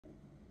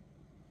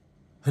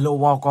Hello,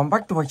 welcome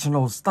back to my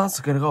channel. Start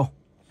again, go.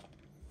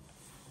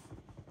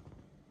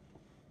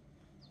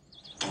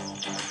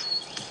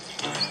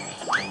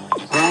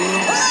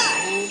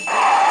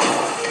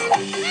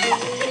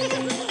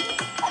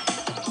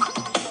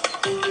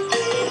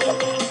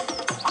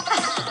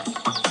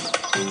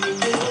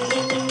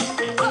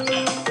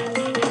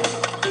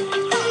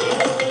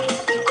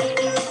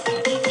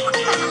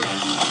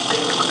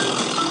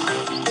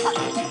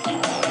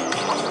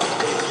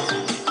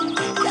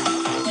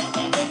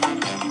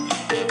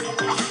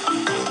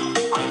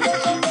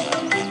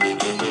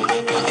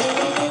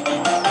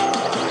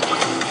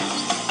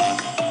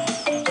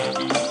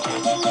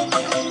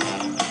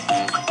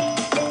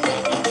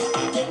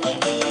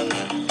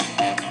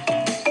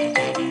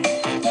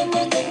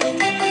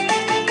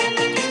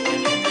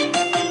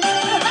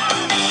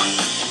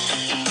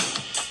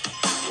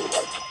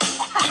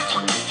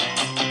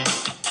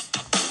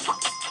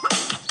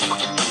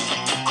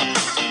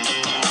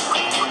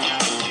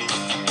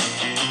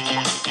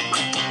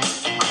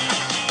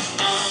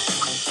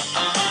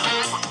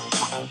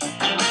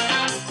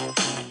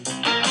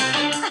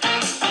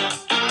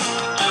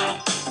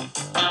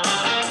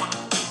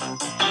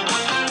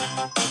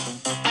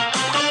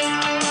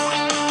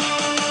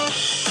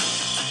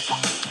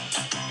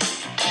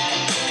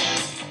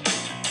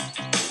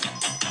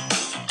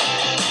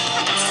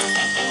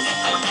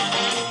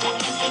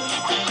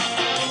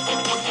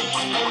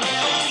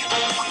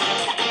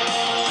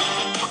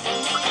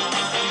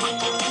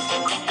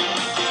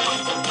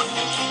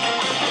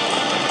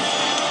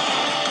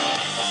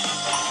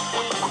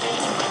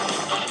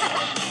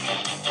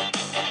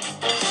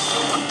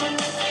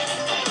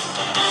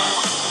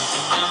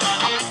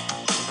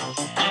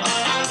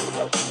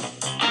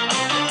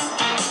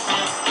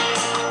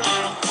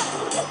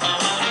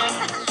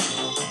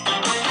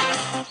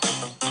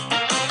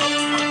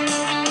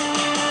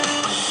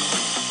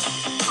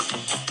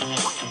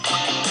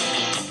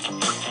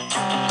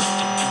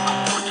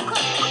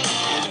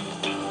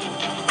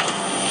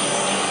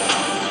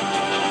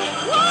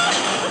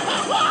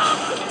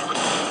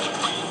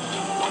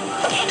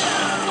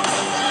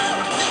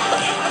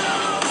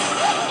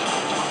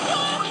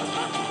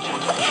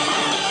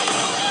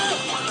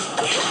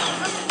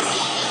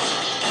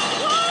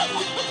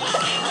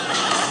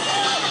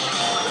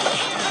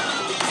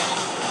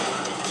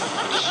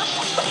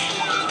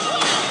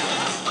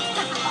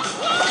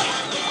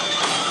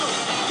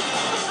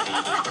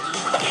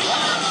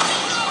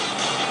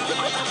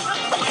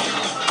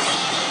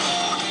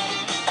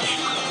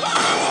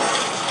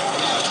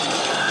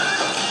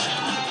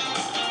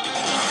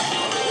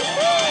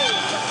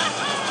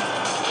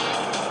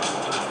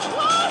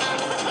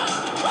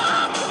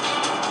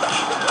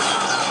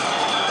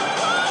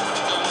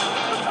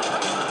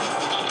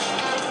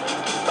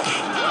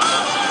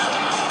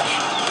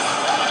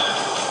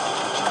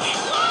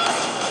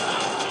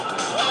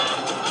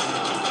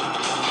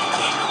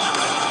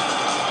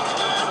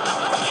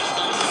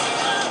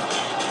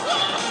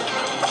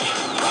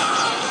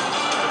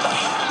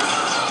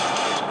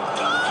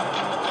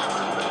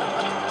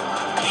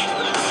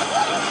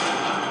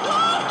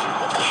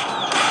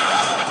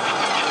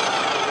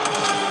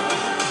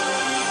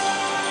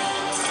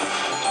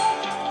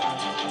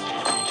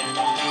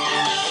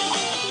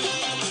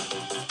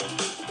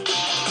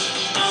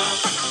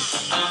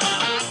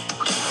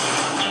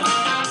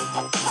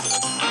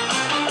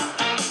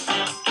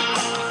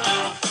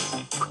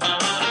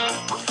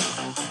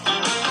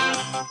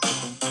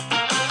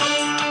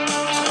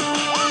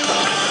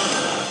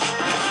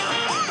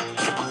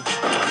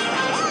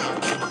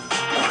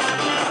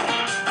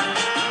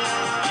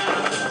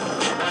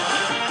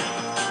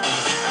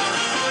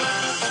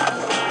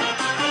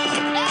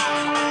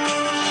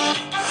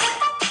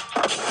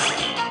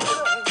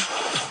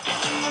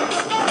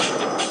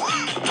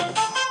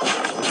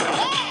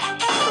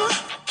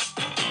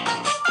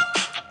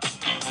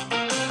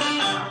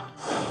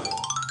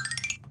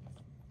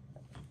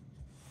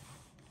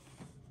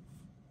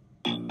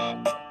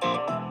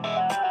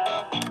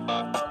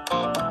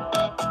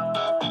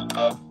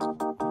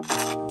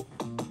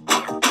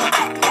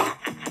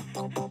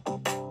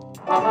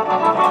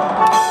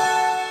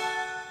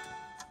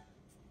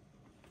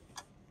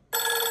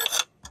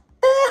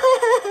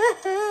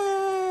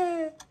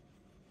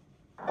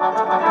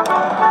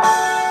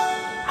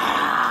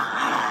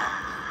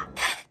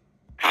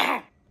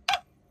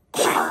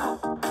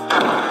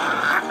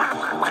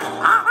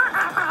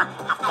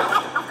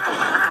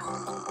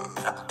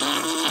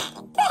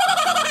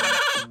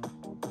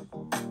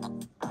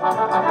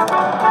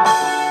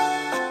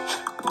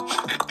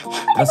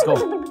 Let's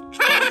go.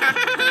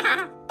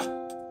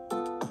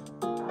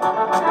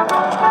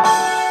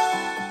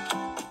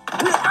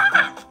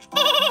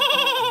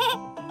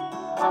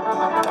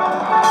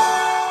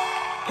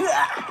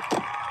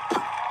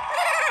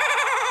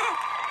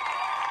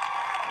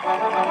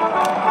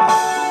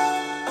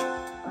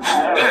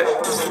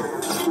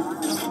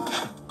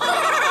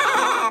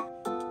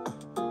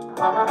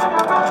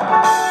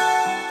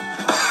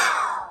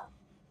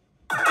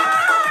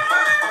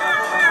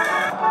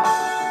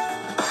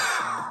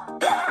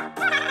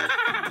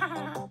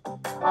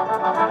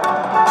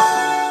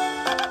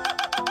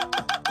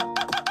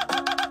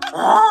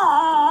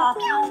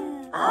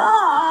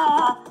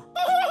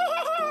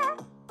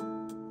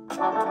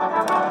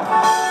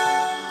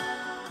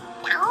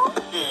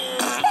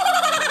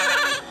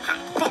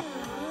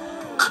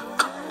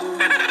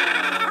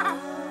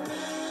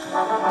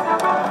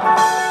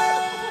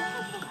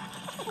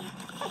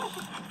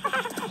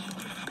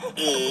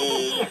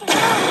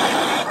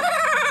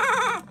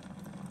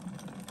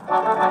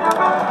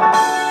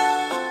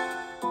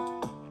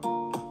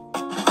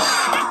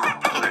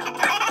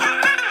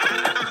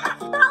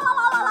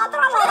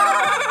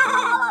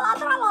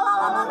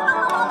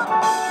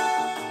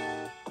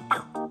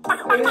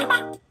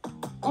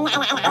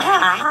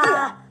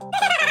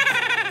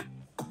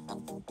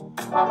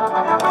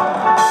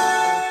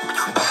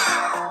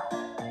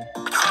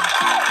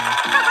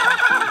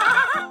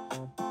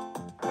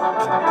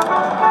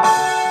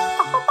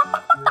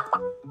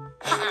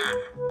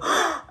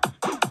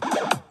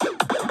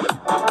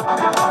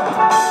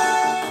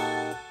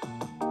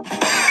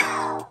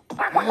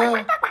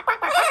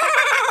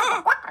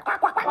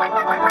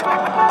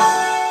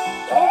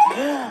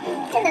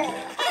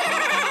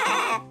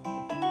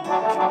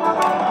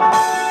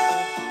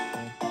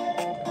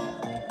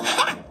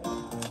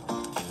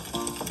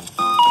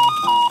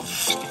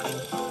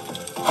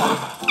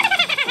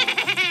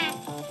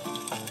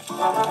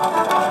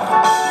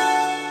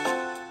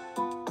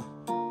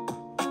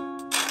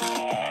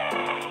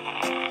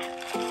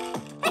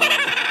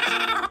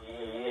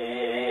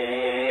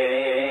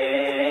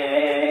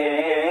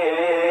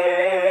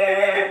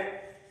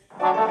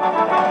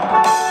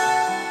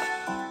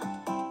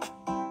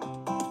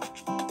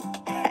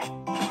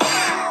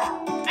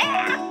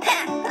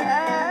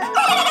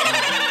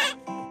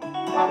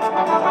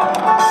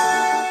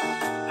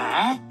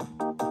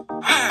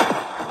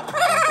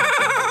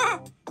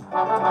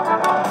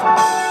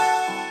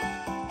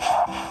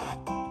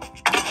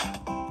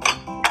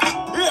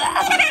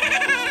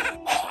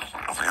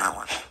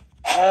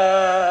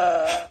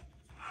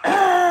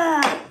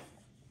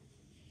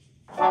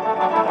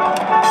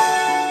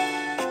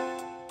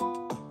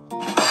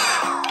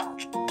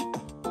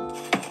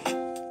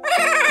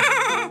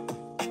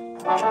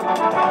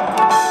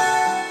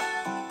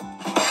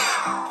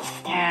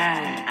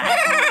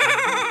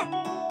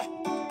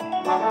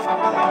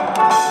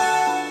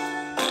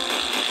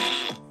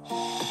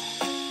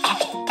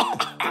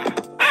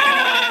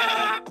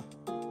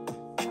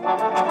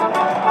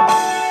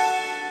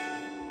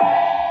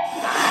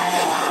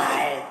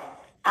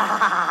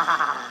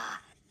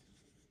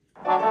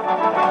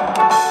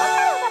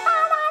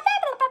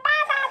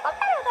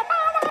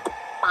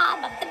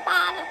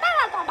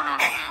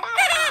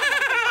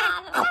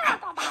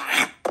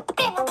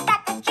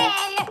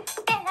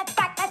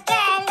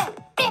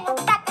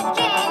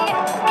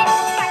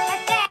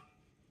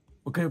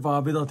 Ok,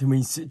 và bây giờ thì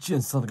mình sẽ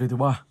chuyển sang cái thứ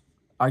ba,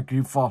 Ice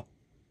Cream Fall.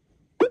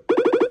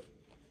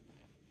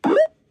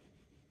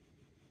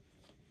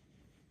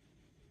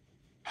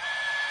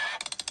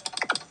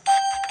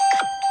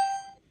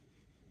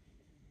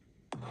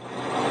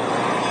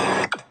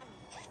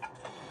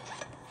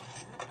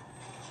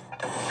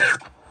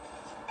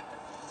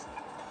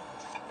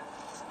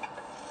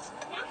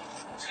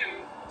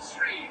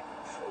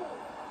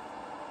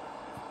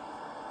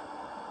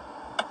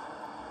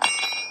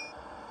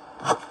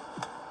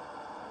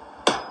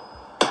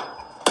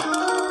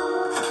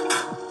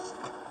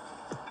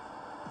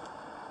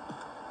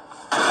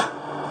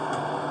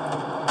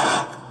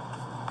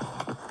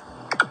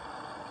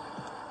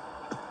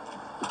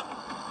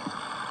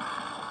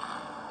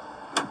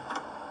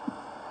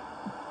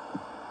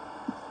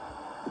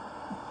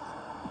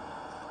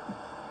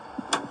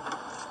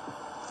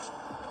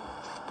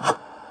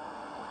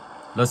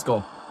 Let's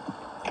go.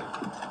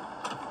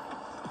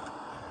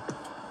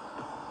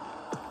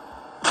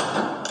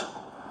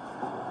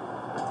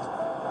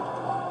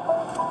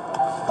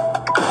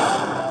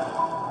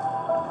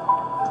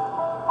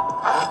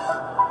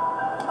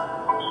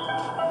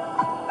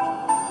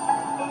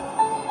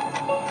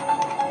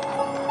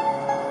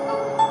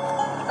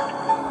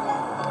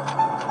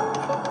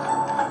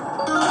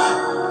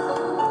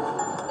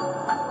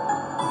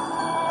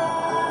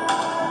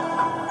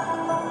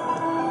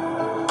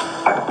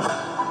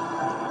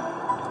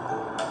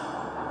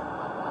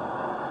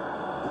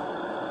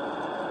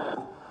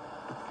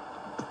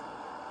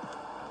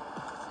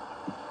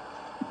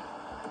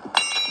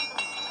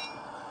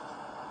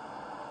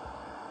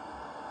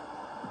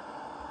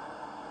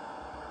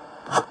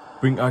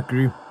 Bring ice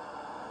cream.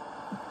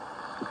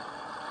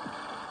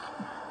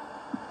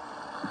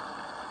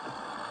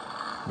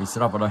 Mình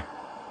sẽ đặt vào đây.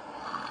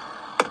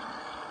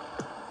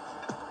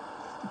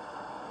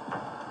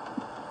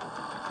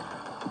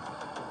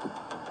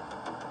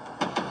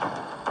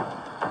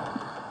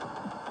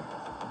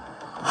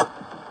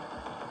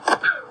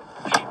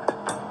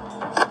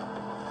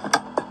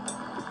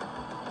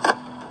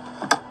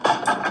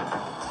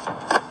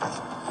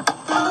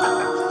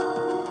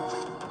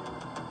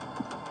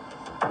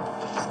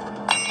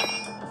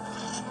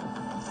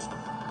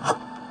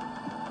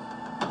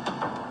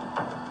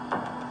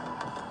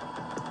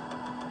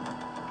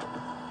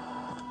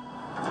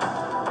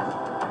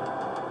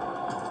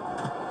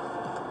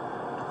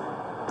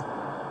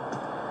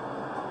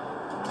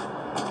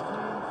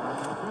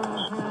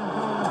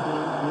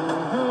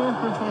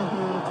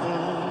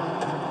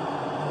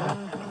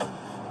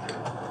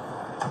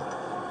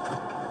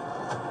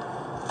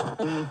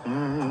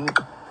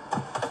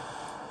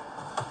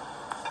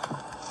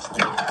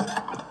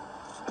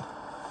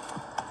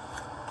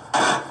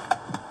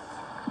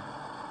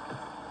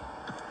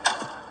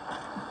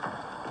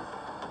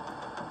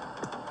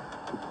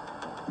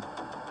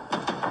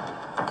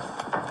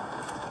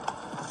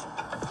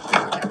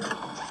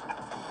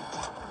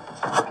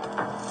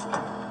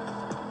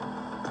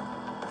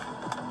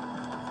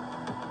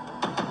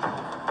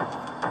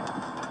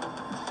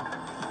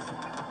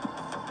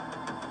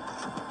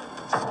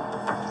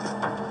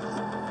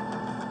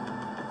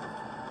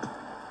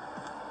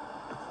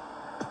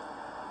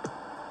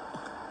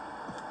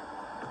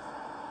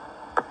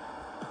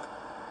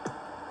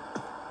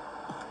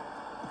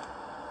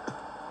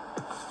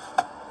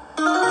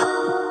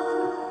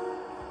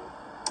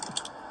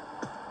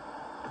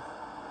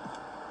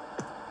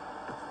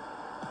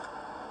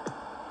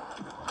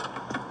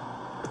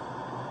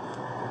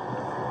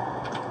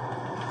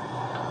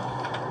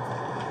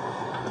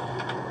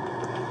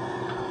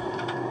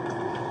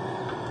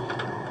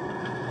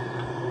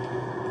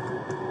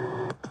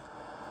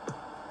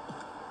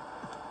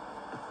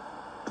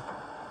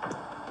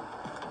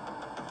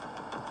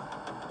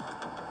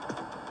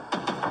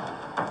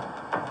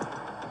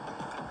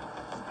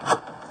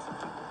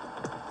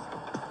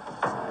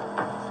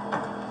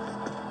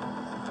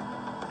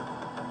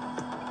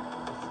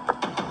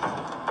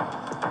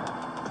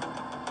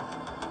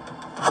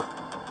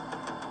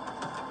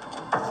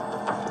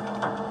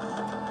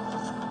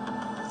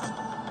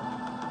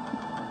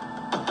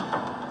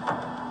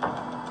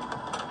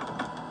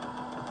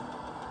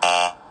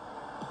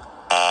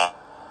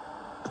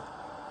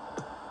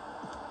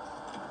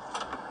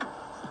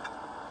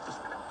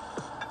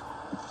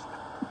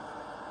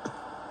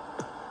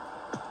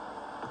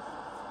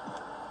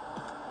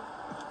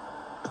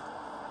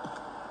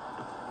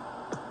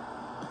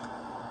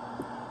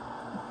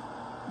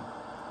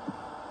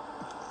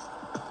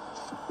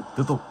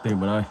 Tiếp tục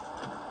tìm ở đây.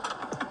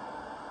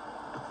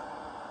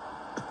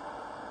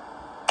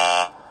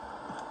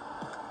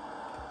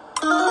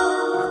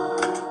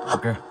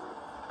 Ok.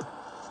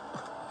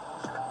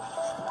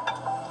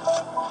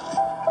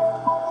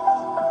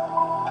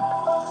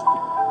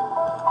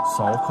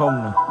 60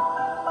 này.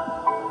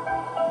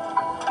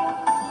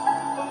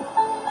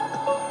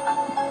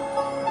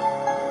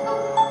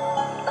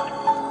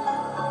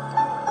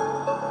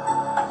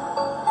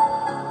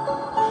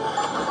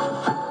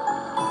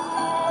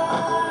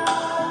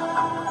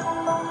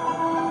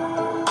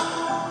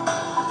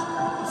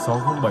 Sáu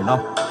không bảy năm.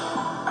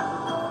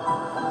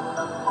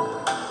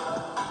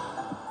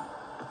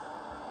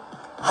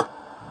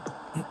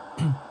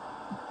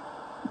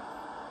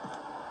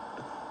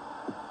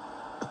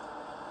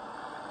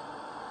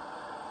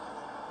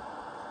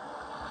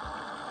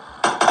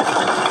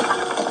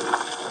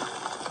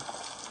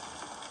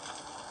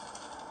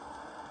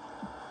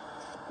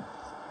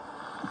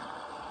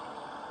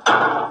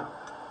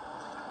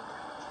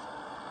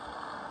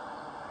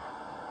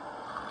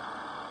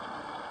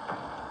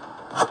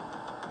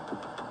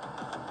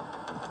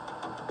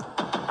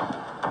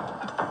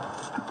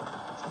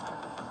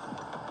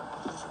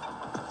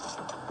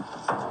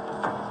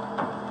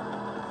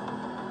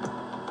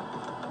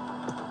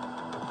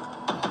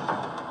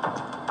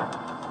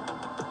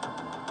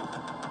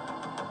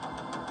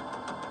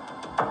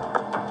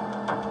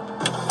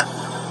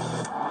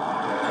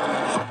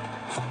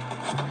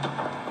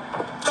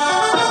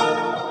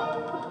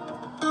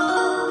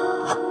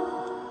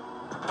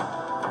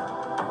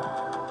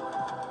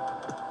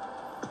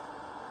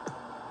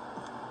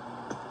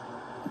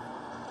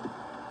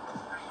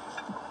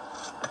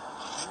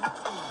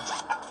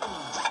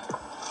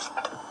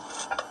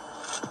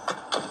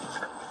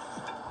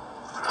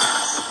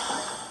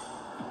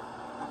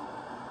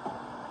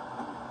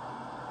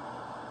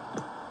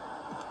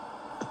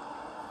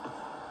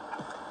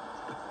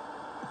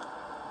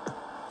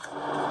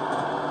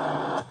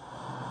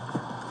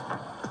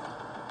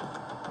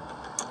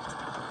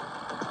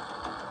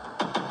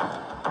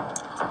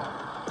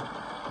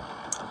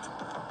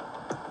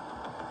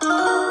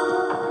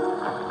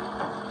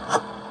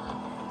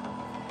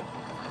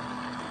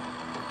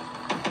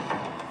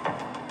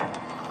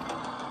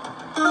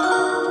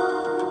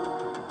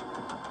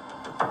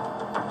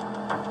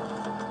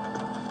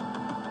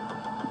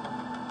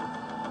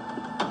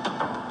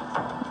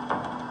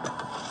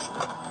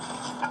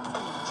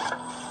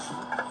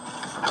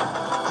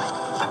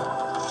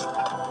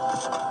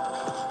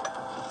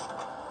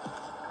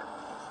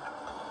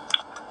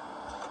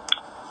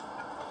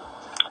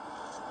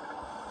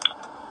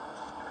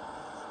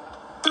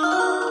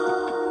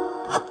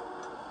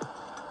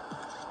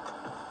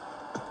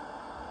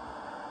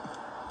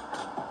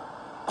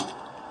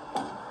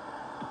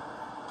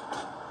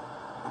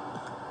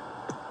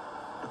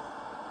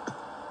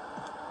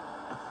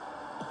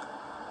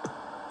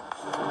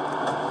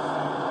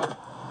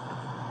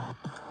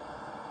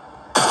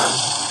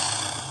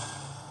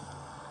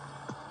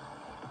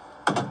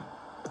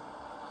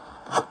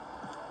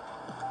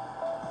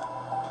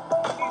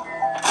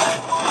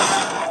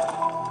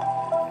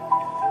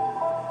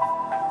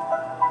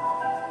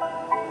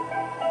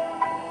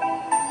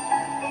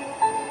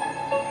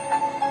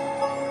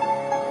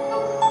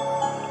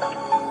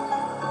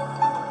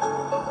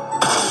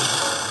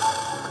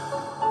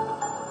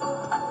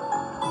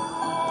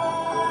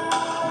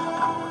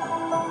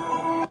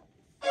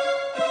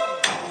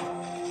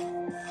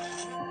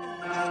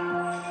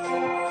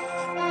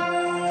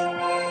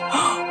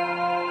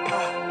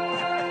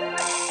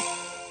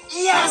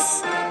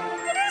 Yes!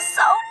 It is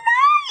so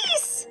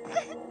nice!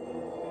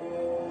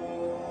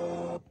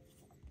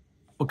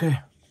 Ok.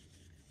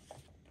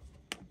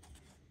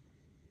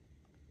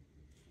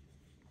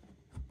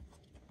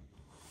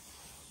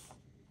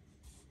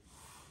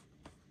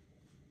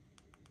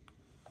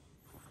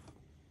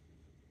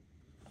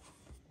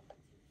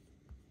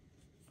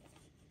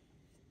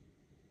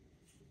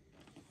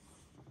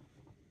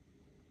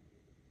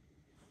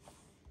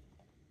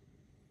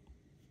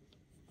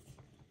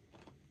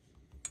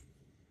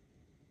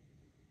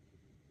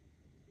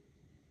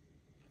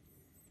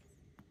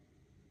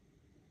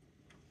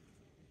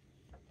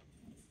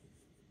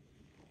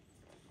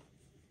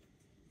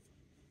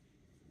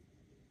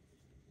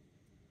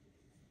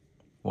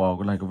 Wow,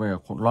 cái này có vẻ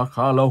loát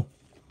khá là lâu.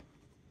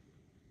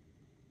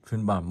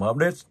 Phiên bản mới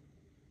update.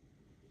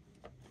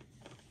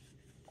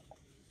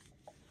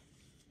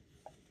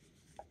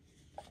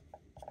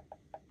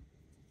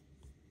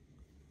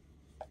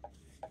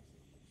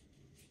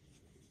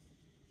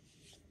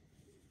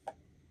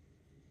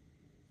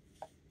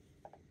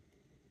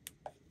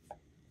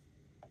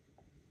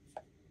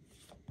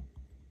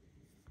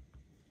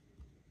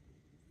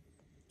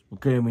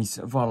 Ok, mình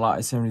sẽ vào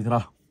lại xem như thế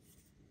nào.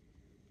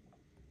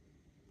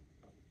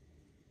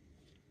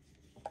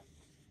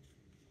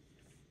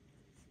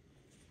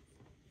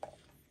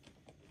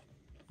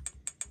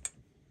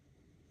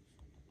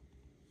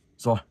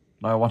 Rồi,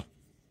 đây one.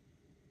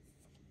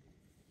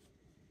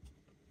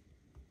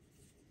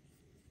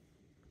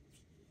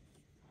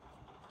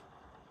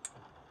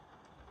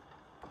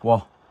 Wow,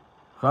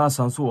 khá là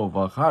sáng sủa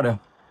và khá là đẹp.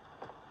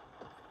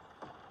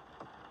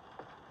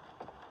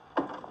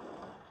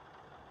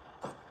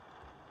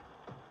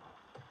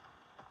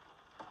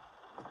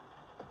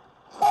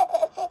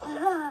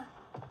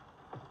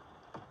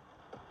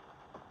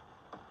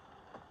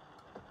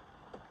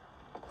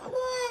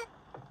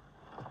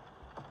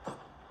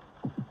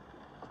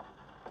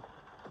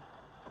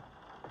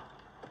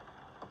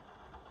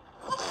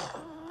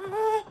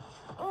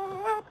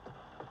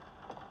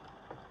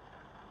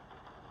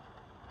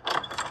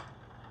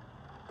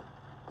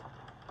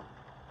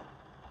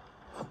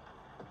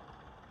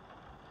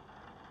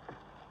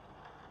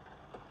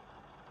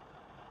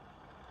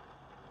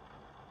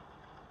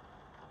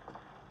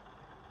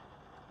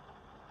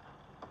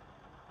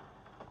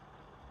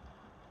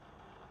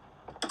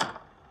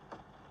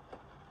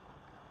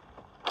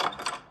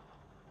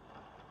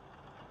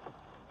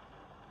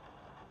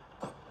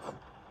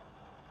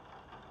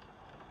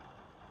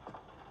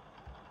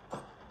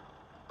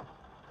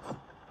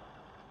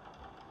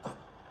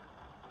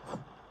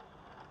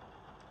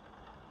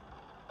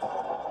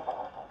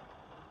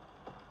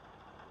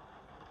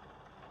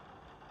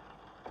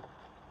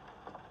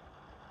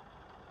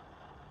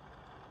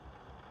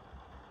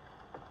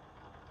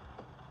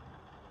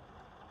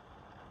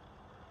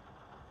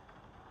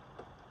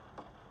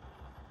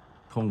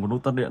 Không có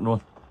nút tắt điện luôn.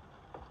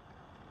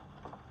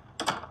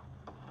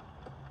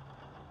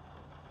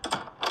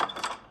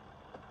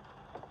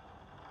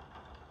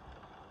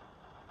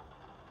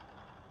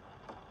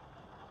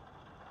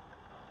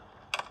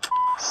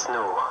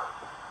 Snow.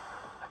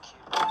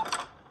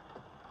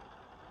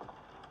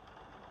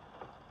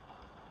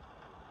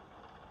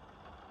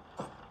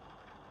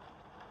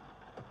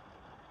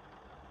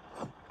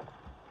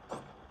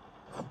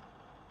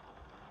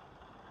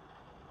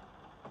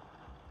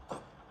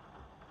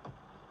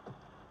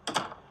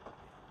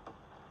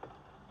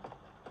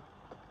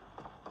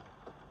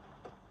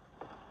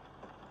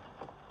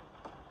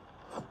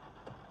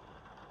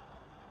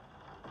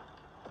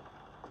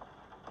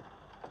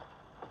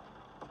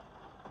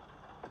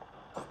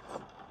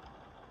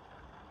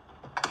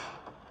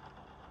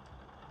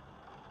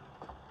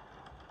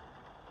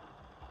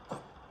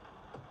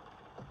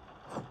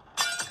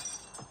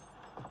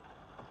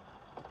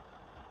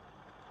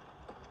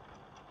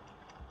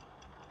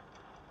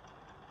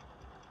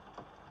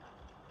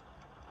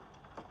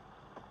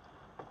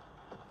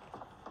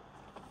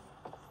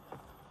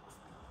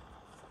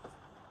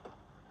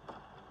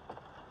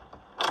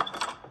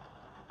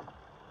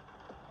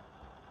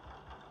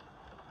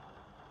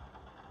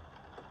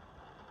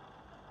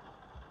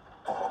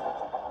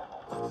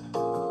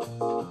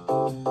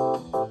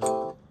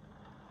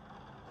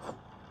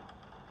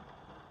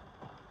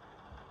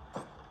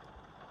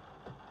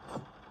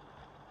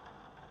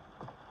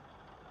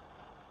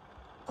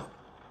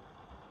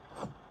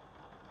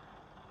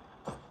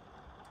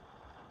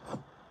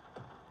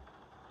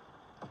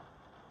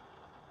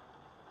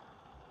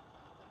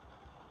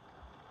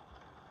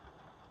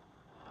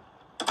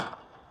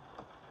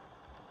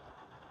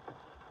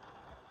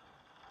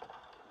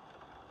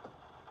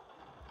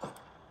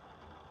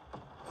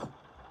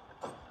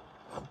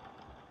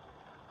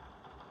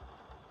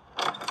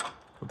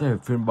 Có thể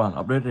phiên bản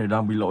update này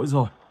đang bị lỗi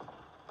rồi.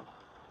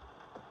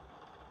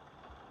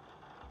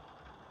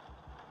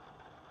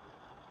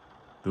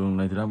 Tường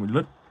này thì đang bị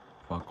lứt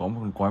và có một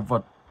con quái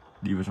vật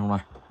đi vào trong này.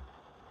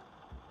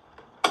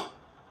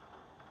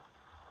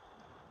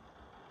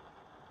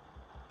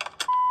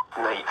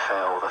 Night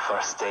fell the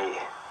first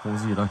day, Không có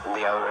gì đây. and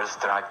the hours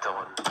dragged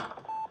on.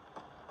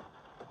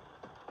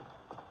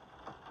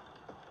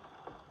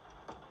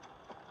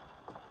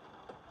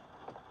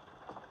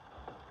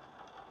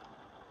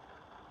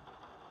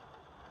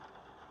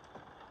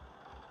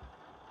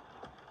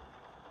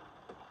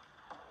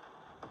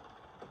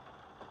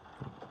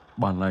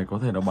 Bản này có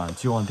thể là bản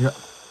chưa hoàn thiện.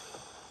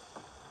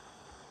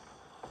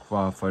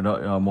 Và phải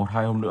đợi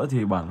 1-2 hôm nữa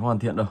thì bản hoàn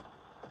thiện được.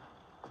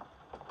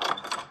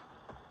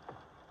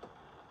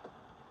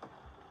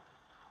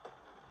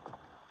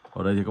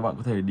 Ở đây thì các bạn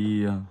có thể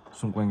đi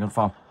xung quanh căn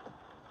phòng.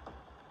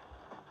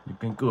 Những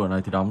cánh cửa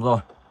này thì đóng rồi.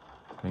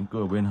 Cánh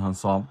cửa bên hàng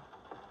xóm.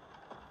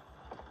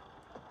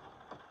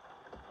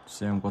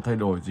 Xem có thay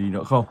đổi gì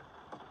nữa không.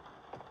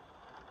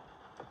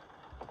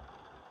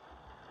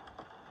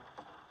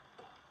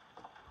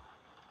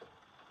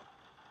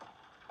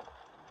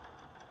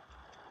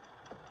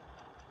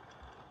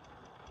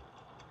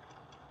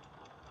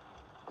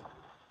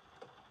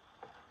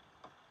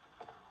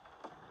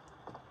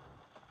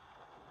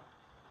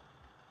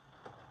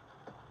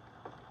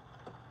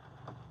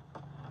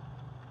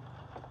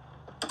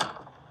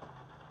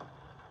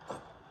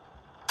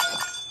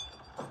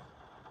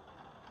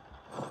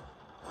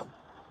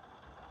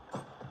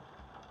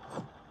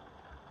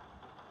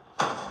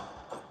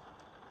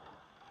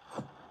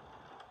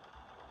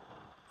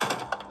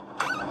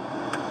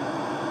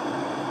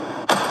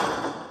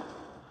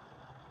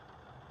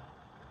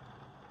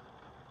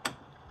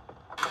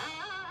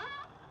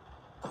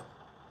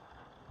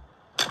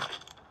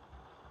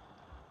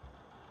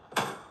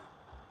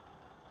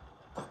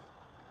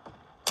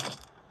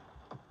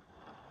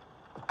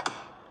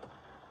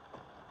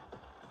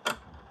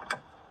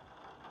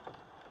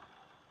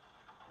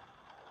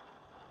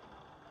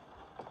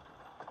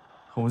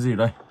 Không có gì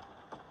đây.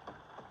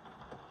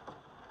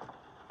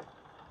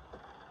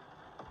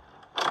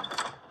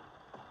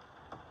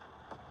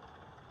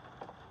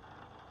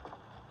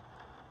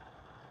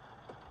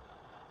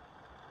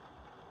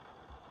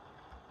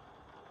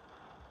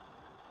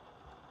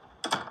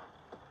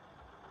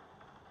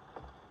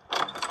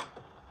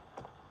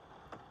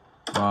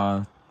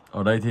 Và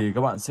ở đây thì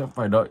các bạn sẽ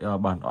phải đợi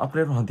bản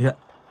update hoàn thiện.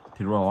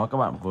 Thì lúc đó các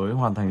bạn mới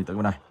hoàn thành tựa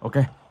game này. Ok.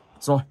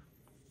 Rồi.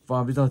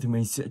 Và bây giờ thì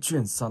mình sẽ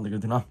chuyển sang tựa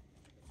game thứ 5.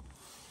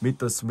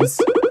 Mr. Smith.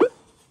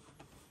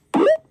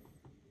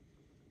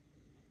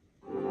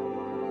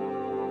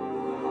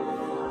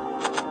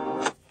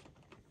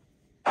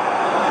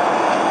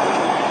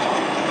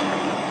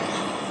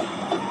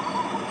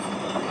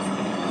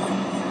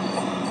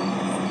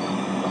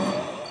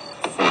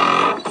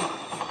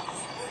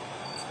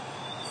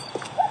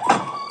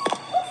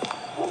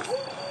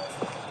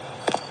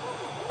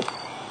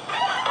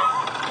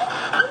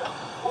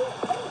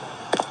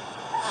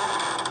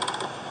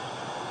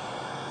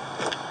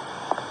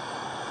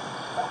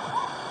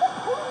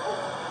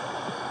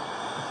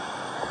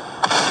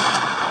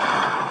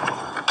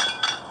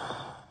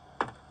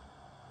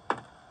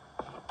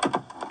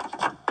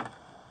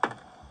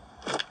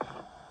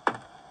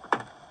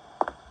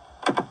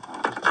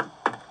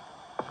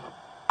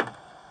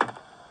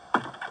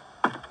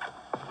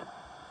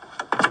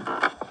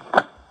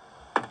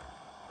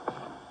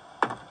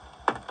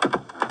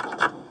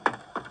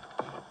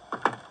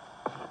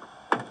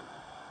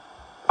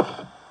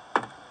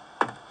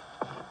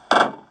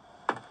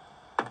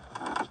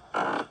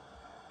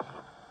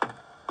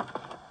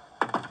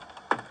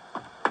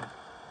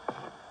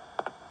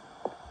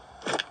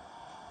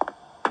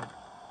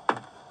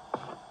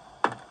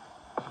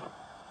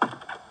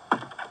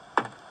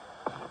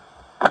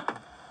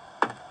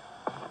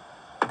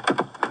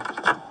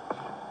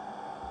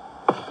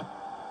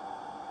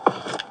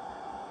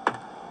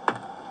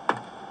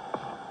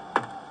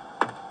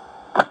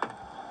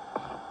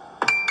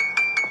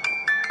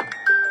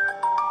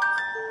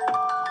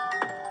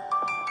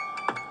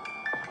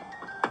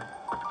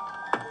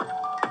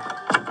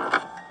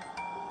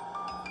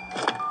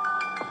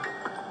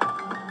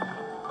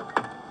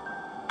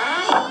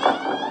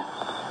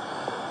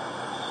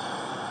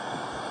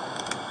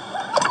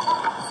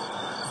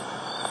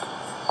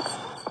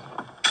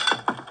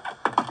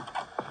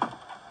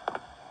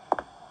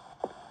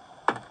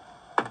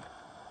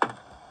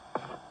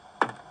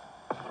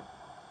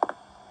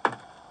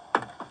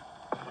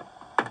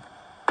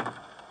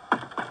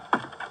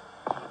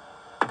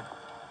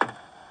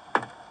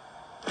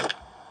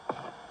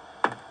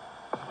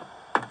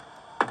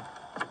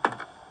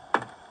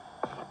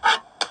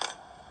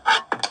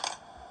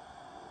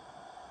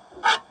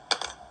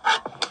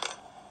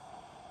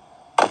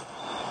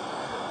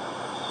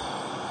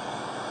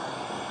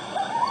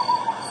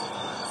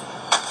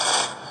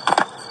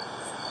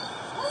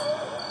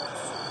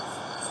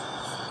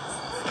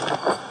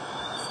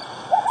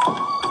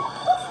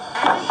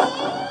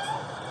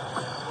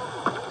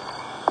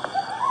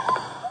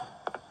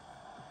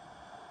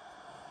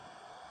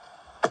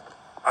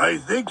 I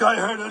think I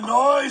heard a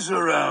noise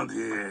around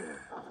here.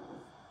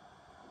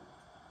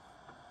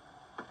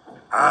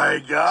 I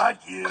got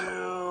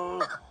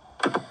you.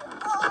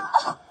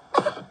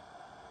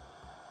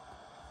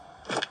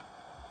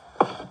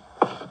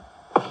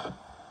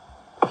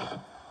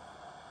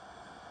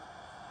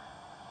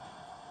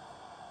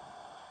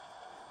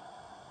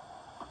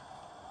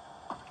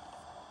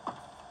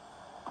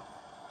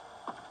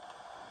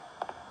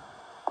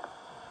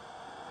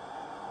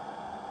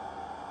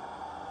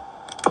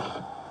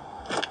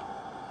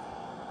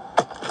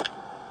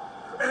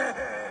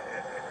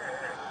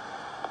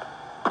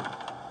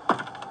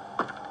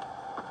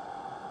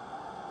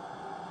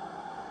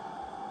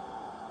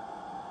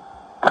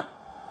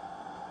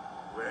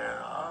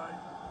 Where are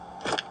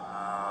you,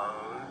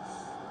 mouse?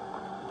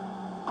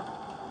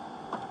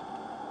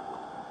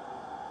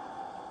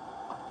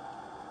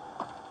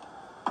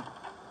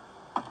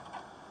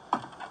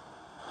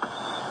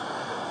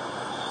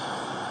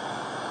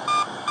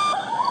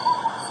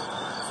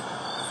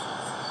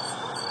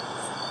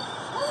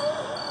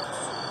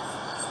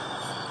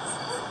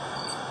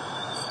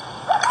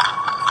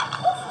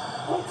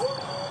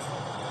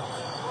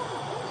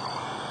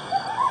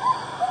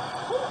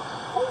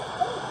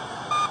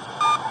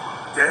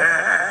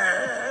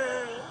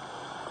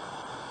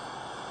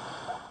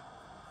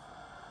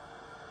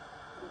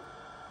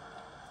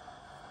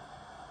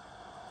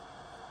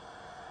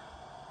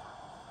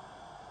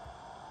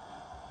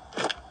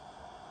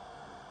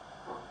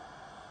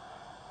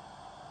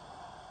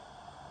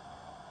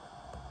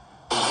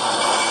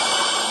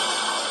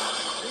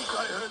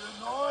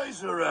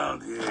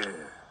 Around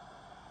here.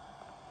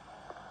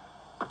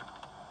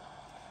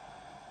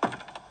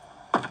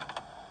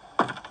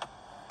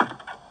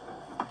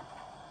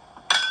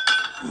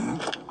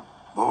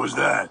 What was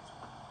that?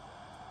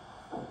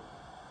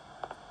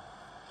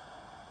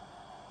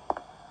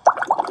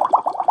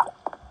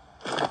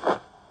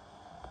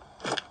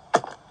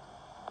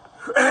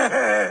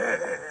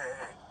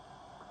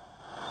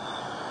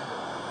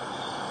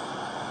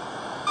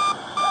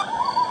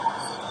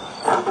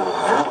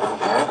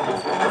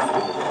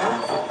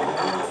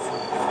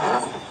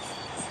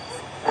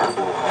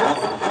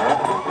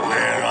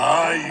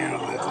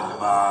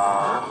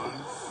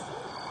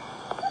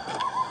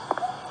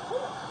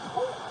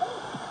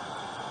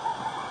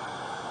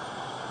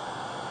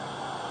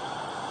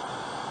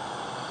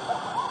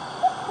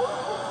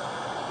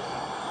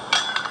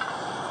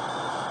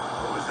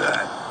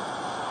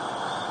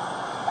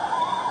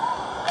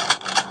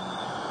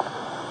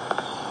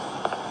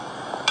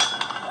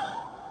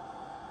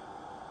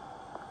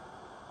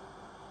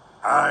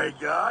 I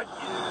got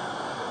you.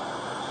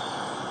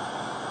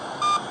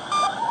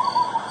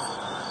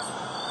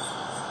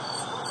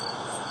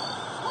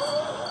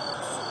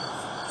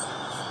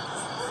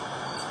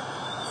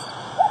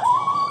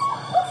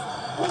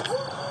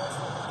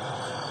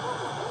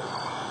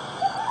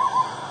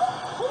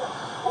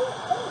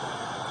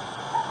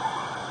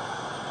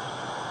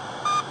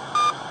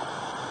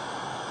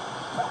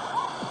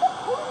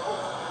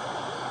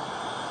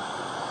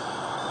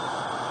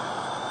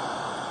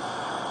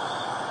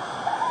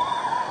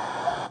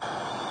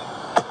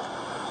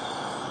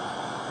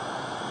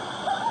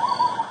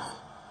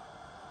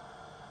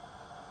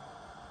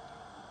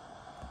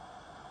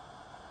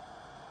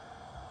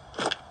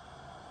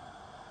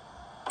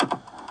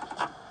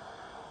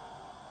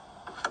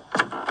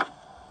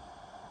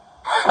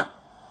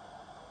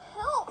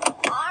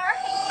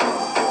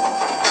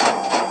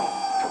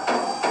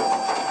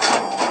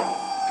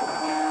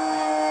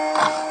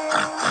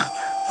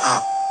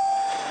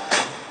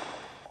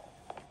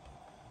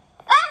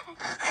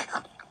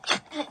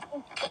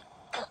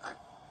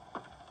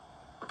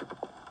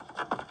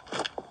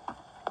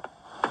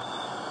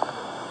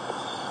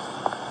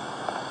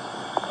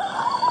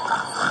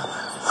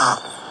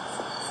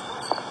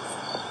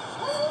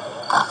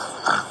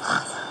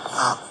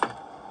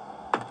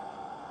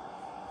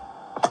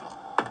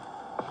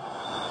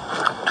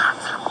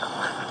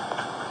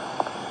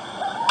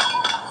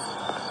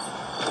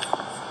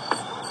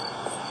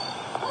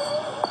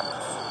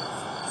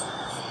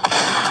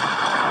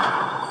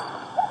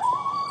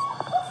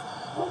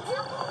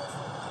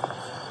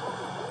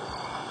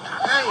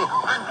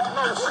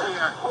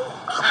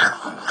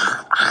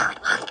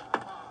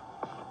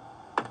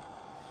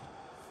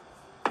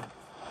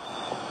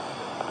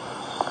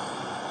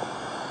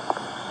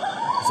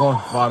 Rồi,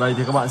 và đây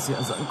thì các bạn sẽ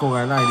dẫn cô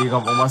gái này đi gặp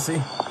ông bác sĩ.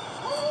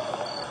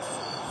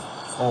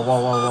 Oh,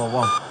 wow, wow, wow,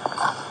 wow.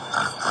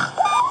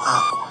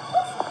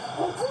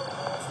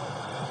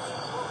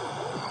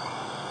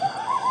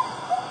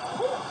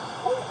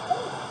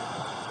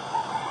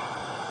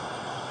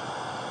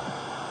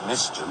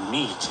 Mr.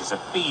 Meat is a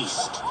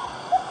beast.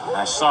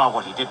 I saw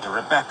what he did to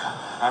Rebecca.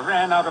 I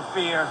ran out of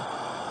fear.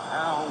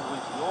 Now,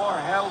 with your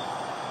help,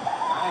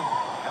 I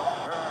help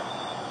her.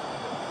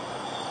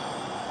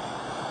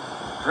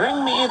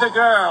 Bring me the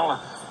girl.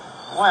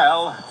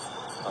 Well,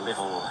 the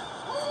little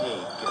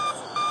pig.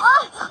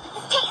 Oh,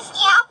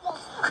 tasty apples.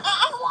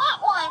 I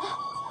want one.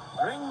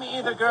 Bring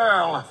me the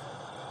girl.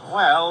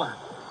 Well,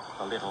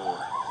 the little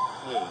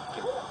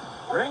pig.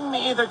 Bring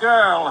me the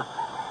girl.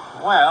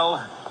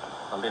 Well,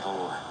 the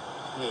little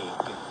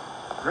pig.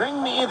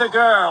 Bring me the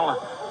girl.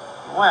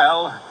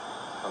 Well,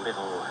 the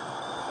little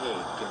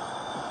pig.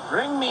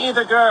 Bring me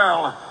the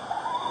girl.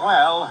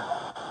 Well,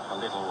 the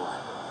little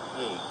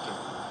pig.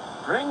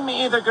 Bring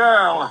me the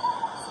girl.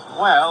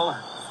 Well,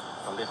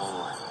 the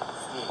little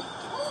pig.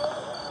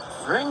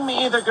 Bring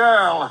me the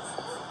girl.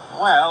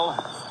 Well,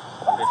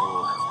 the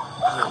little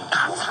pig.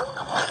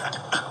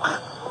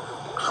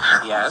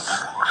 Yes?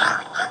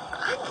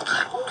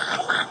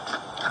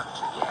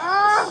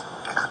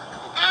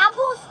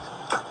 Apples.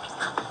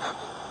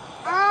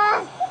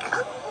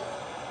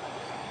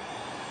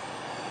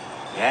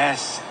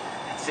 Yes,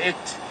 that's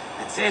it.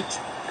 That's it.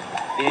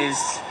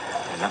 Is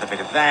another bit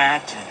of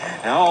that.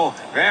 Oh,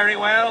 very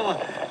well.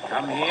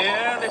 Come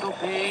here, little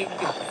pig.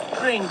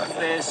 Drink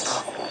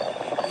this.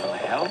 It will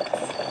help.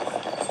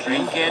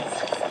 Drink it.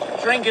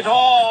 Drink it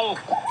all.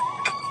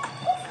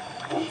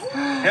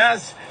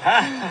 Yes.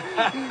 Yes.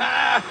 Am I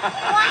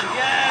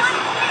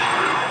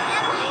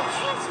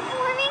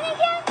transforming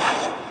again?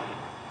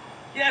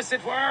 Yes,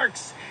 it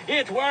works.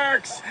 It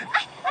works.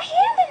 I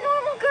am the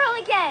normal girl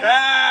again.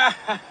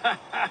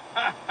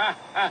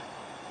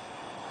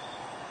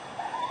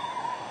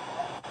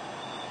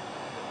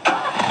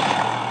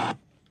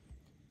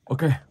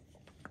 Ok,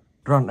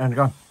 run and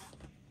gun.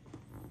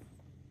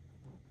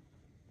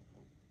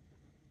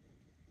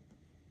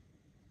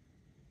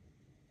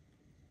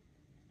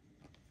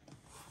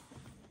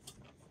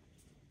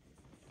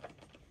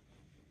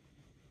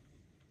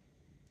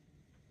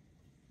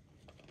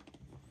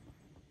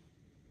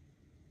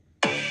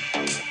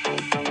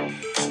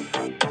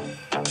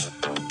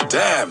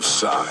 Damn,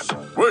 son.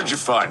 Where'd you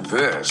find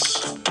this?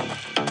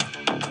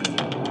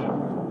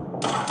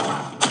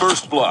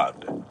 First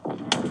blood.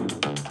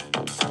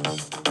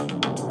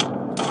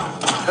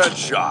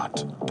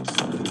 Headshot.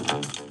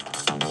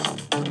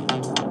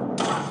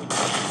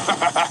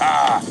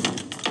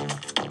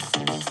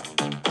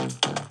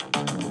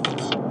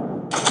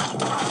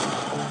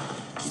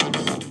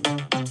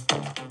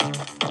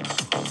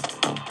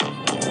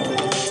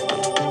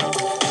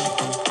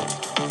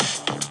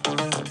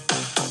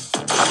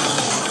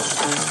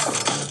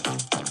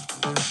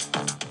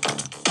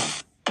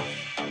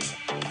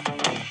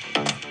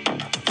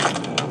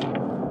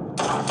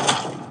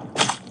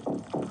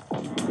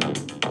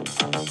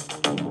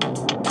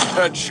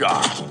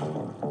 Headshot.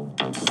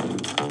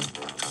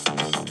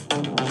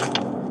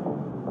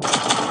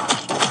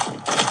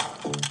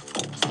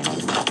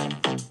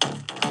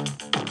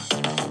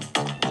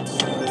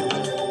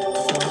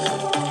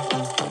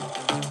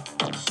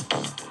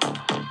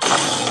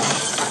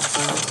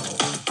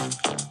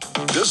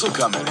 This'll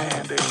come in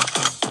handy.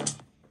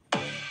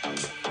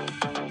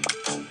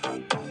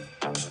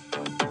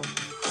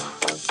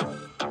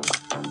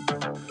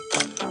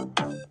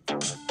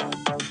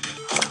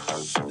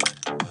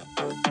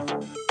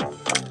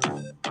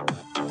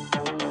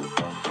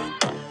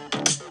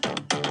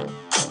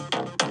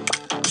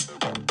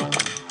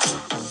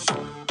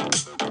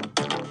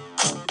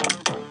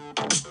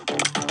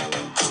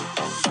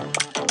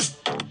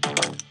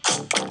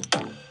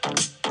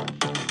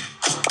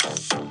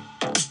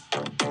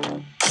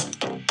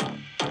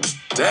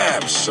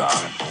 Damn, son.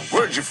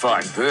 Where'd you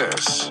find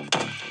this?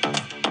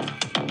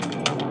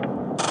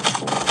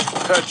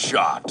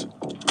 Headshot.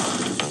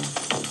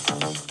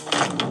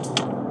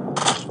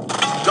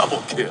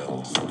 Double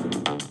kill.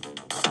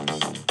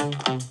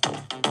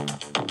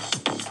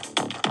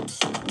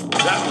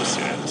 That was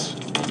it.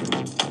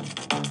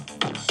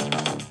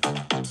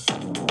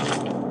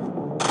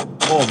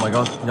 Oh my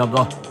god, nhầm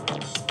rồi.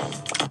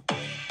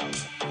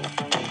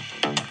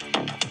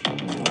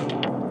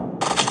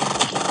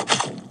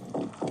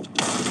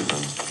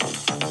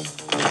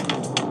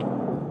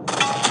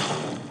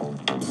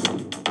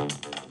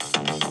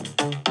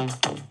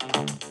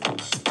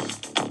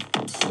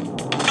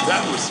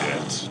 That was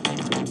it.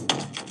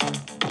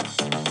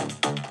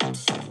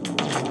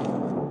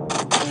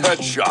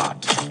 Headshot.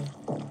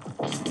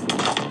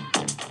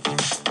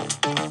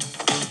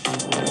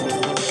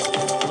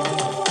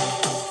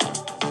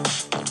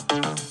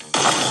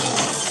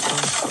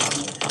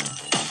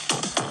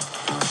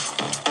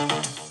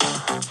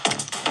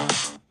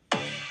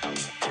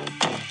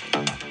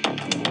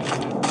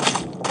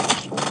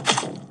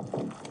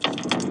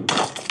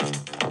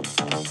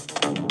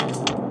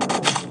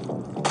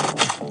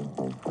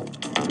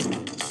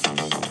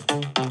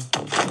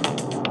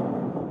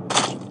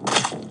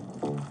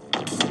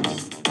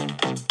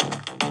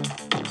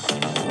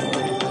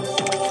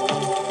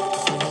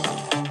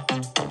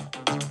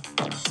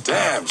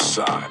 Damn,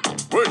 son.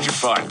 Where'd you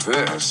find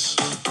this?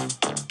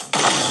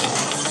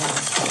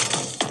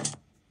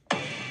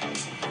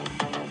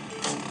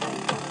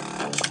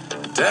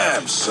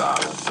 Damn,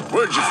 son.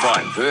 Where'd you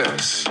find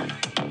this?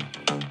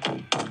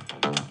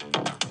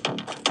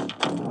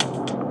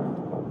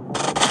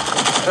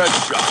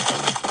 Headshot.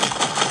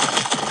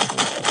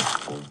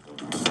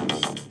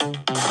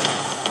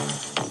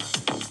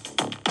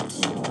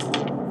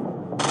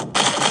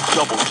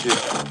 Double kill.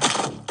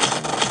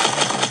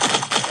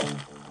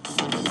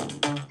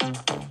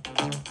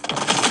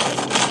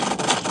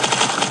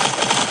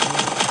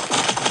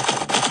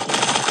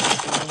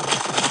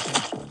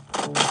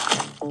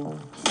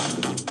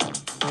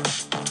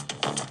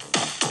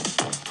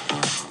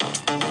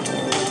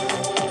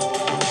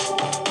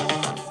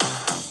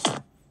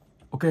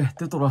 Ok,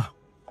 tiếp tục là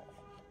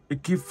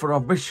ekip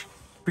from Beach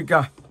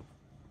Pika.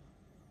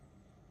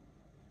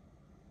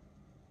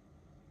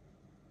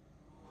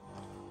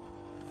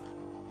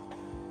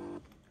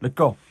 Let's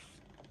go.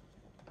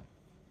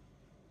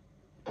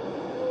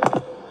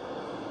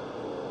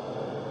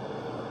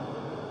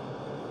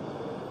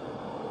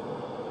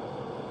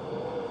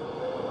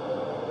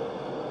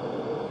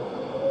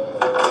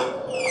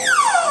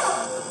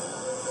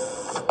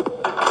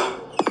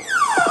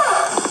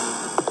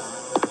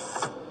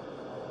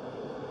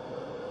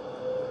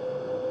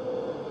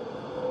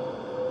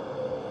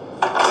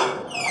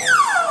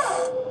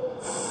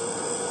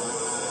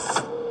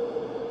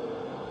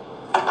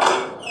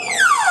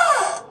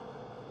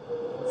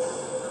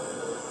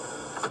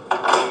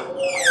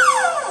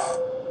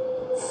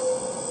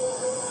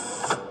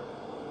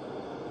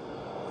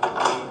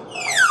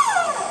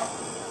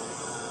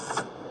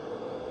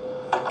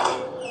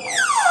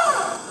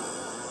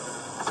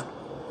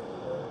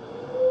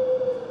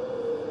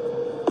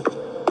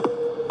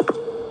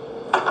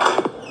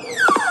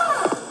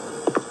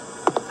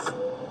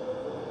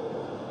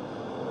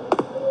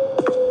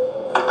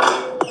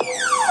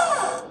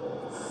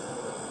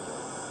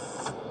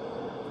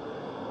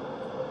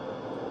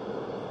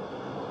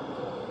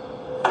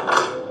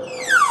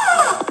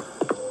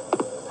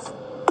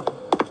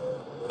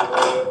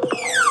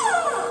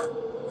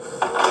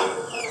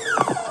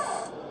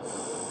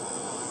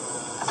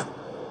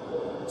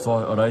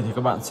 Rồi, ở đây thì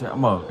các bạn sẽ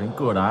mở cánh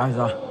cửa đá này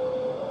ra.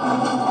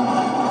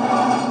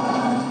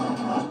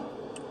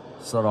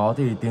 Sau đó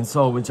thì tiến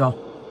sâu bên trong.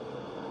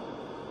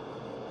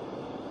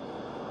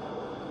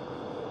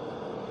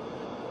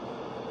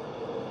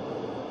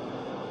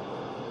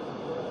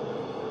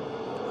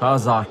 Khá là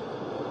dài.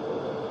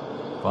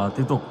 Và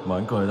tiếp tục mở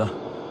cánh cửa này ra.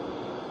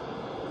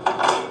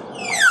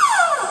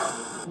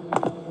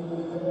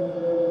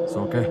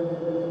 Rồi, ok.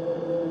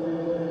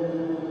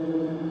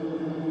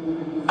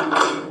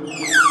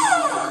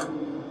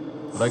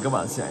 Ở đây các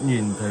bạn sẽ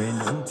nhìn thấy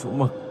những chữ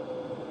mực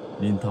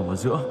nhìn thẳng vào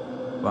giữa,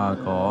 và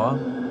có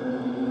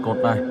cột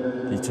này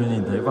thì chưa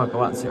nhìn thấy và các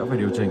bạn sẽ phải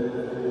điều chỉnh.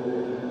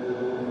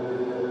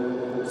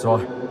 Rồi,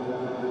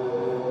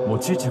 một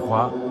chiếc chìa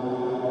khóa.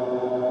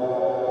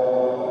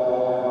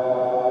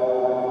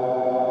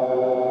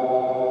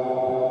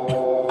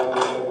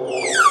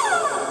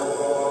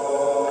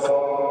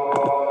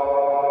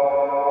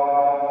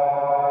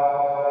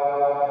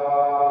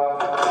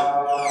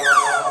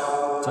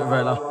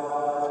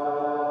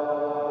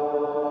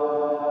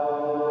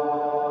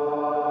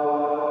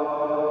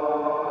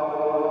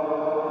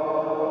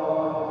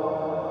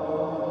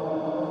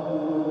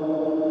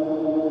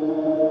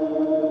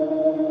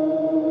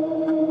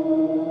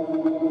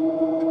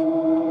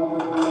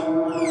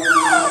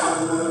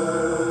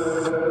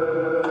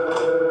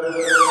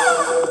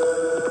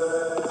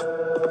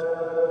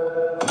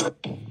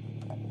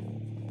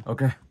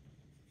 Ok.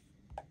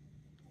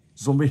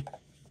 Zombie.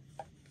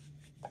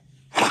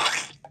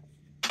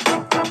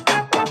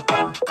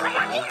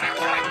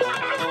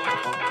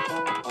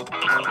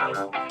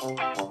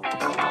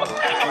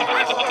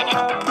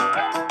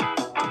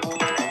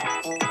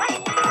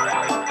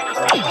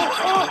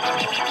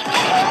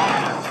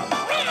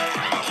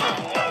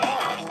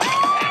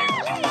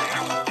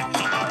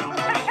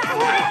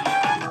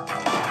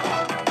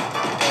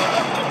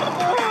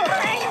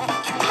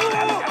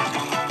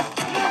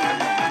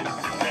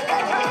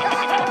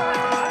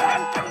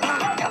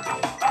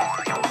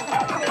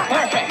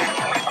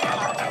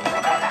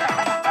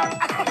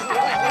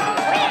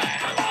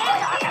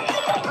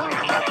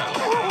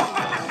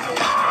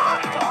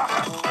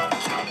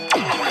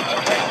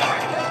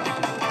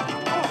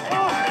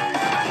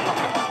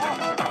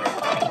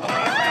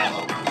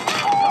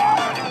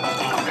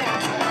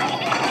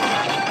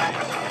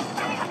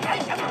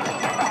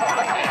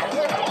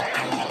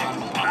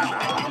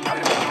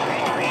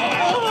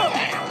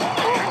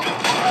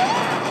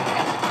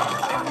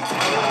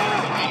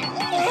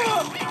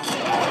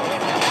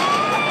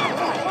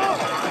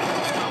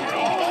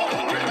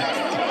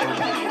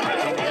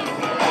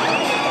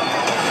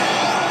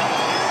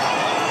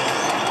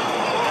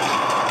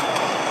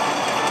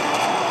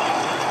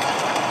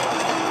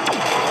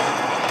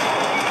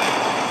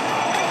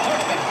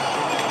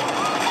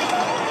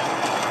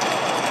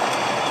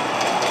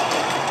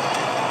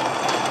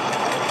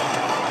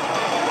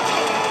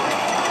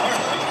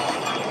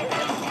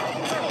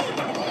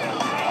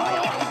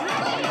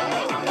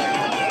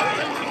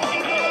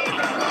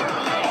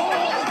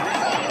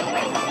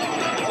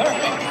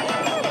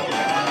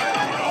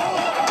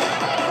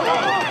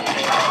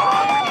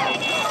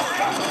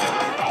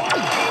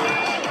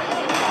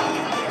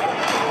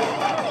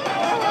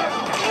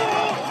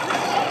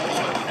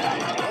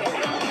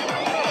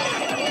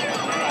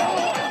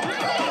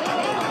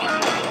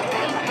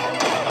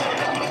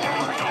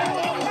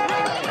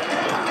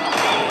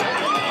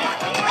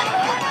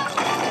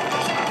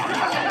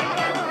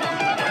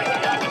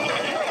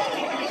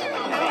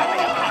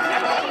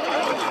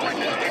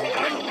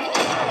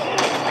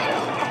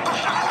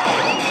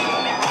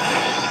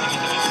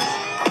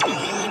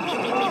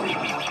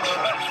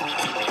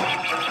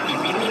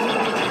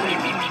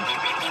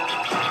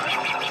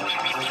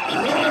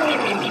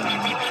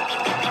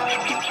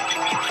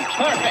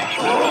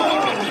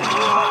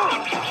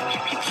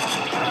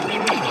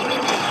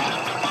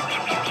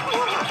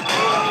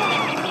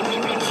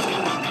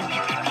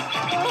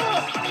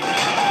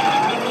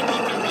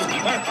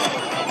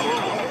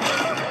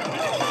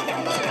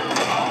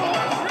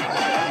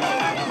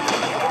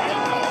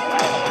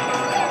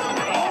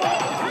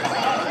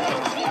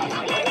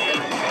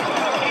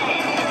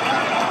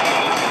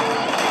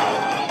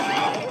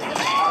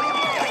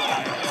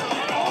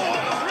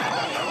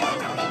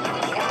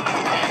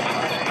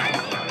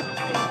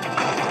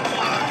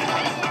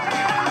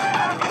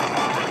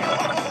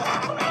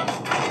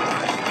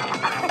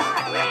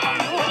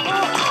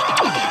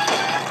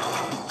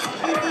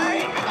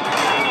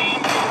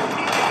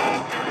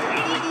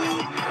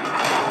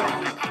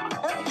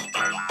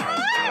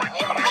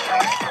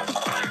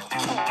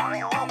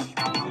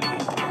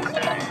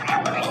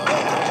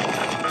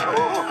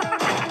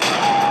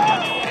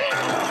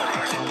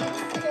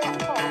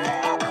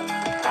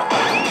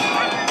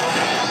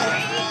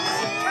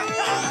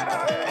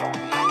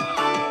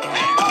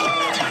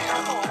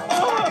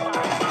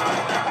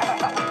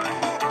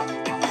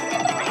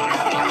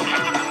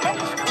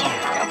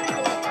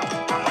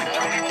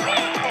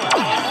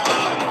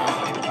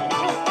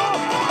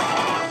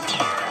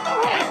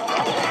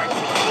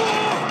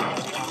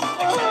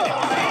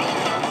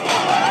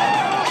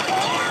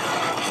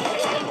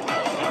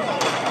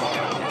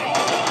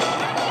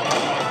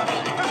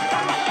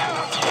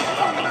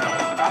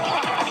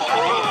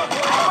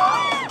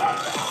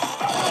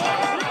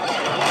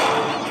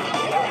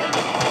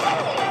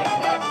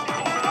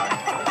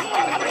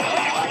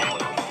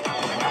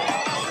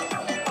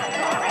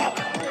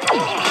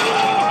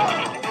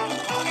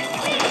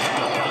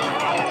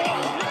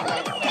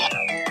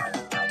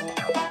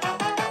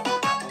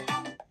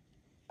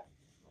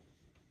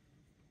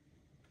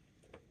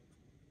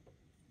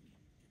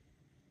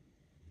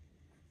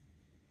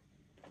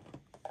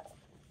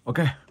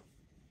 Ok.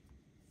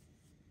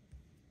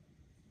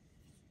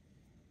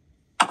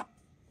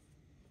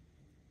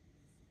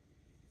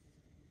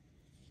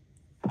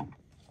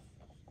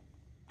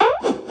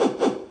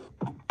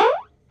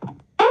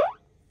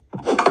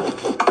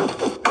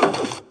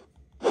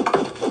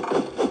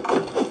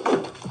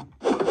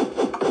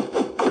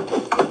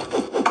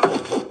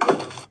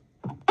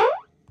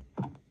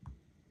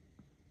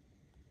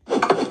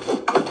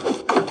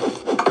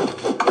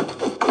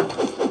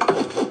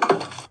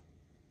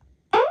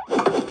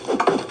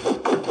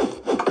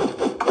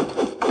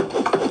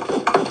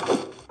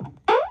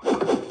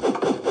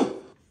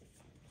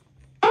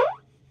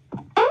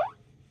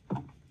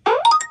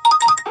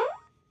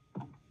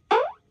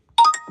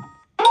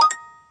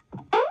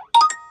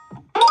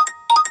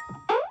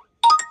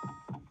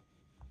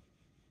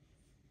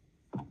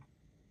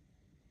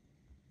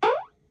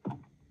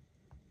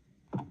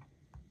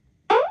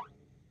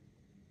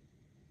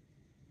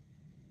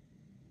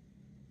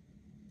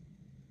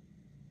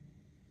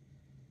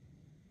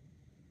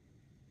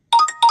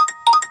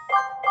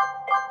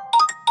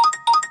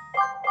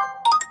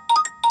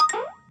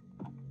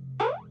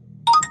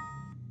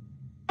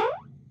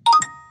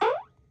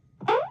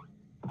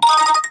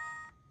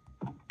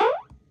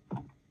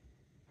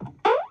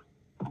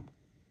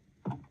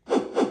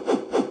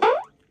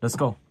 Let's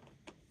go.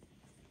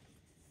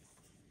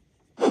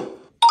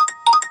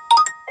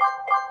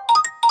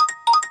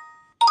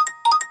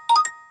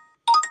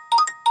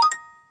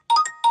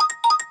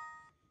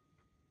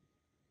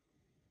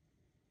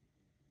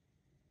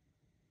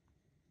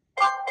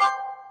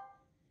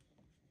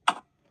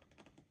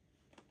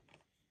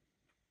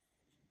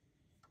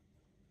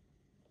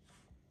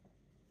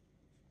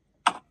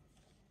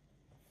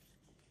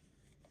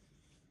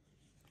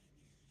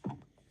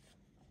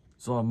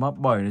 Rồi map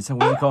 7 này xem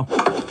có gì không.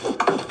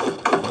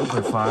 Vẫn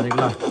phải phá những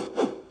cái này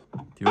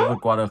thì mới vượt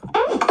qua được.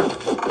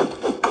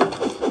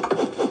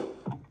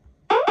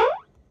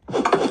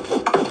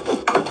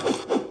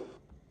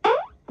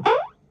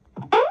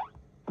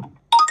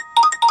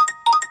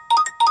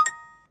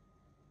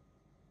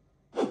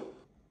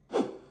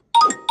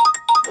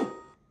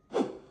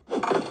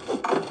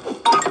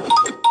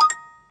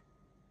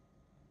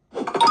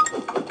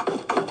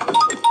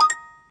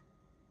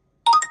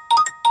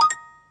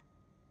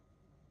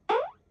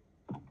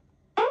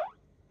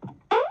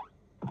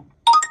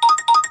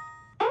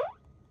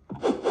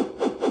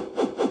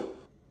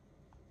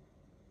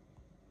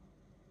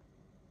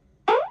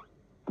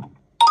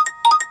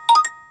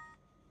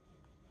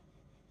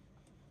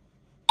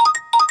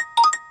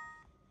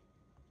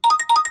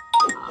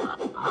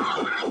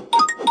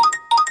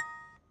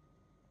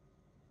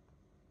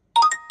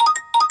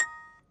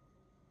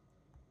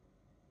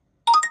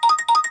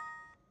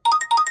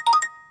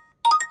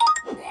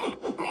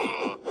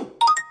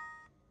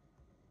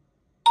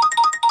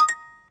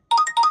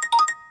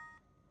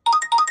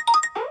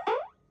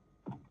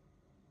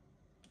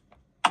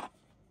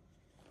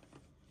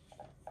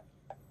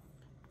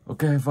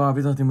 Ok, và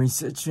bây giờ thì mình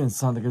sẽ chuyển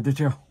sang cái tiếp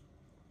theo.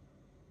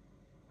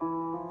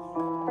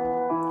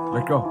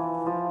 Let's go.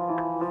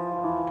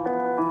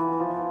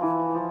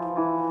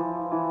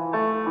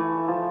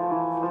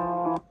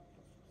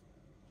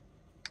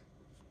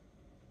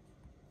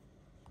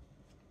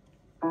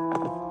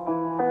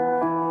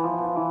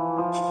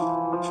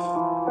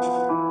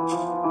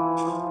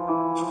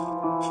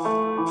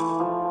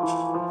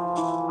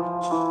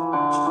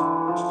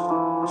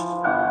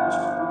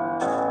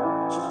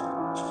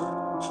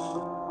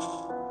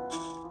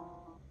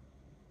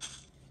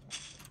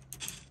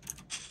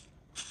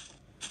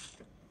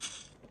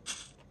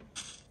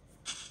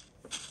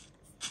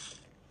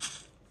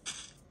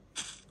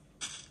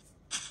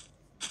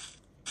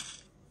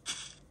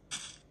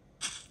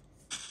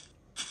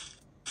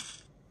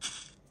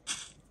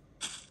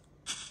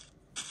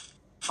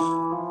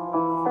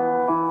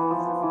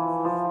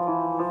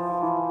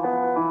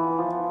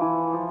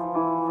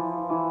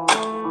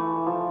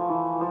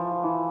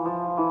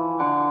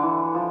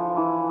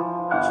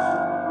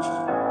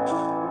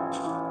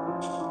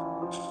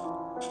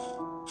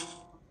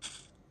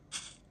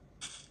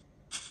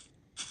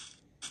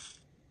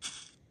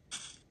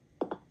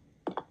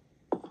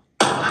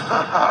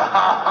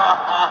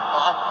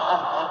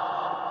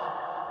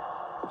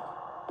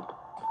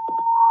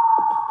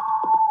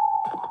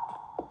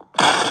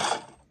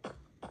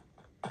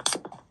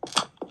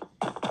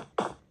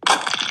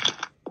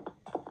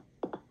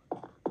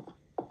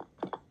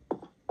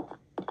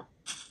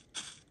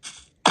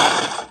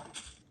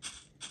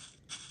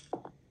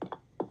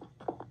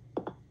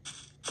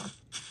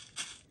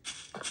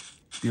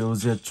 Tiêu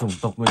diệt chủng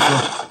tộc người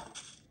xưa.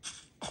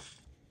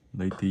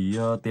 Lấy tí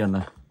tiền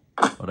này.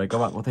 Ở đây các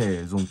bạn có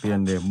thể dùng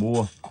tiền để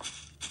mua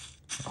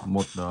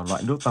một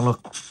loại nước tăng lực.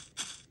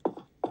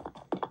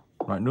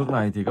 Loại nước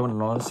này thì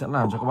nó sẽ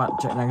làm cho các bạn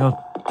chạy nhanh hơn.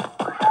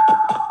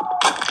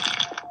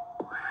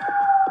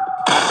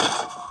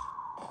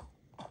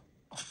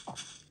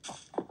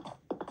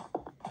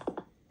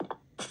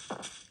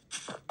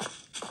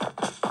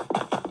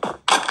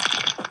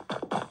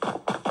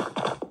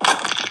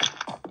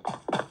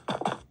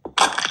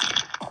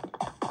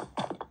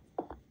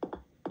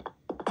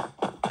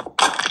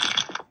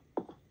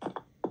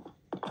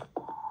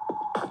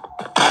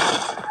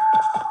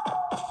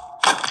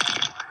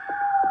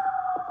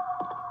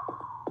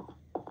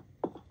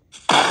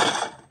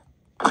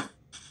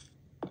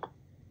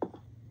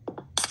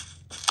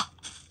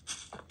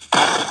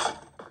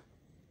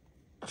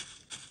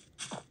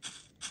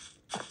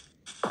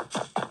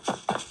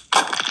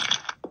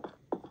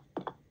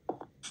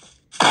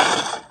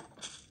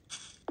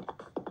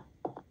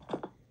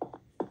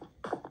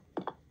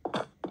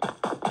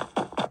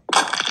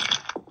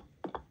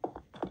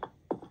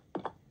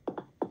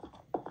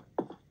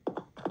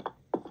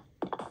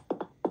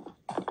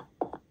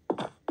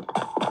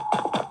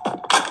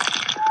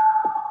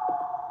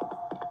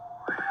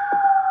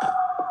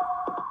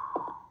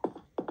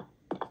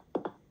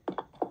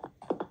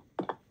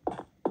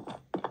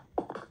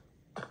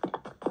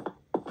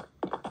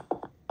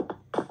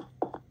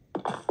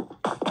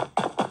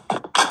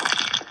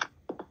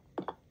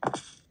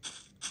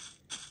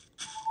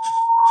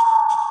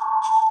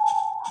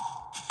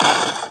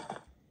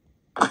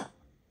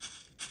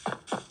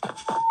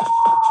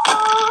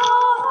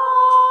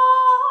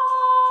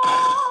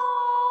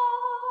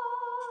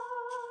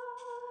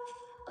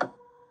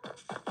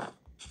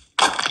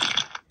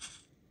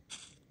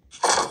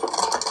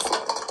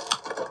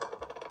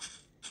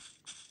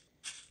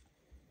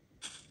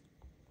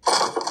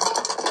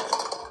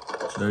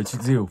 Đấy,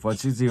 chiếc rìu, và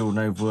chiếc rìu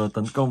này vừa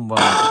tấn công và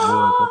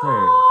vừa có thể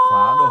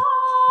phá được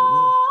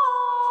những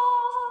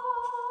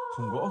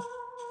thùng gỗ.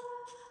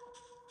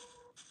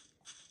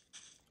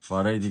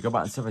 Và đây thì các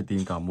bạn sẽ phải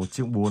tìm cả một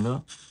chiếc búa nữa.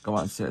 Các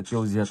bạn sẽ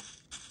tiêu diệt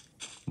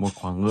một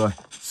khoảng người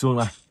xương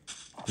này.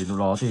 Thì lúc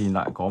đó thì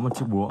lại có một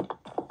chiếc búa.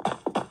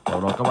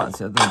 Sau đó các bạn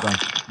sẽ dần dần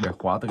bẻ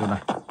khóa từ cái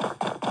này.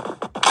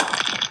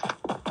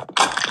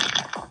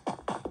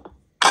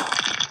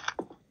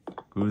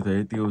 Cứ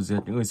thế tiêu diệt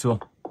những người xương,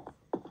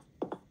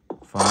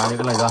 phá những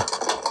cái này ra.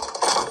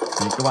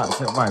 Thì các bạn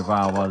sẽ phải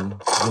vào và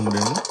dùng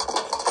đến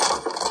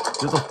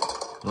tiếp tục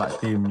lại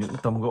tìm những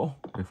tấm gỗ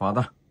để phá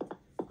ra.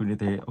 Cứ như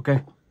thế, ok.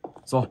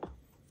 Rồi,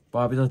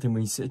 và bây giờ thì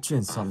mình sẽ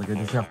chuyển sang cái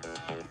tiếp theo,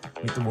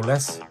 Mr.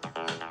 Bullets.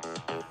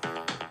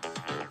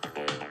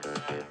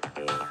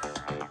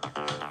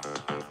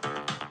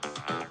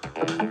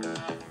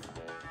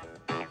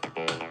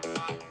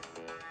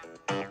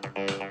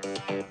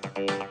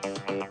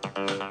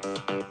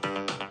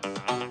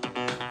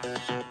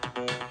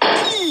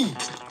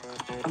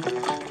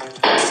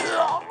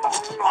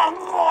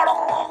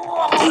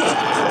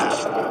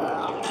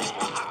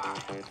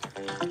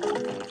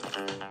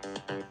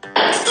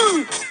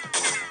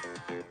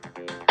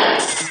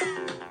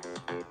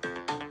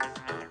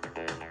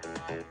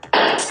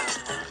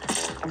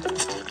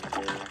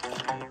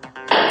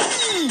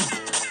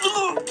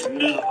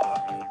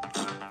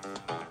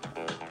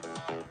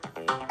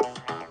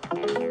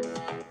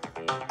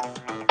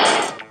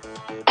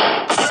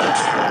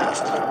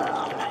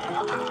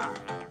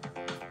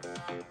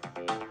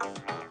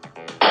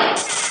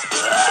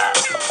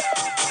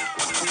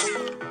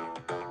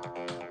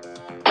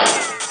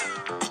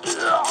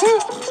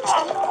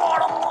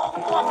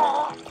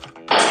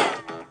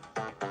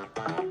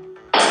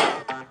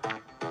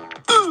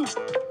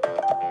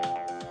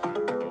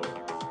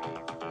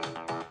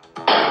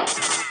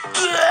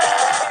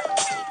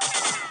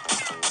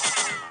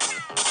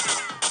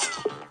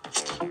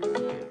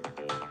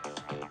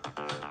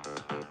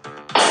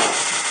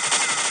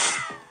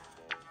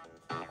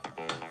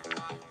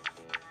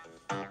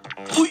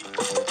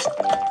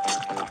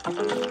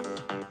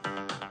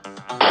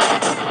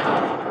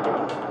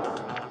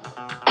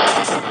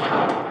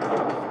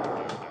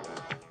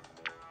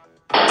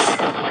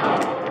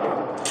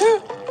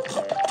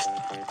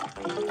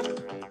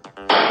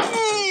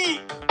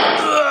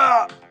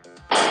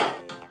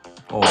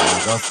 Oh my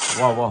god,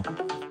 wow, wow.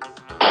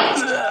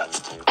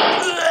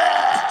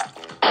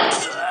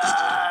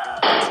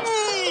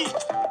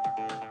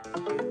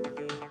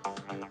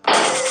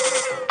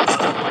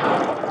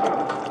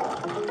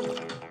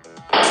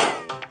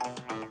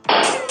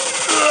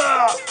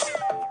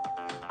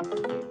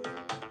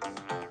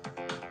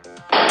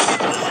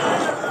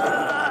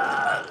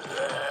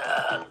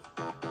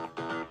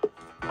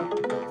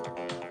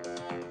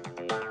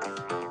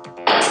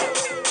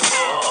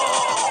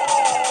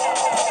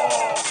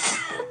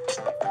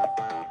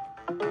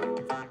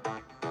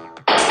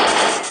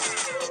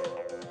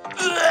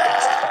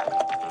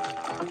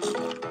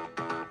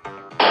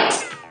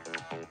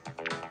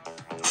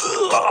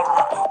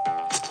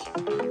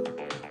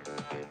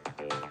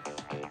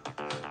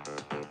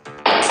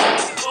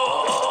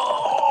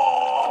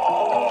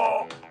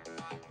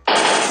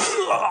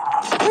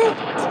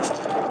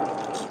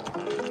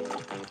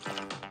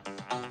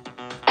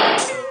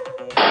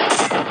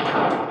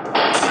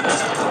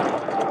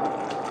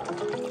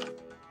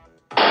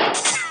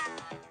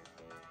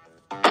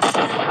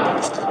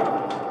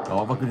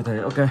 Đó, và cứ như thế,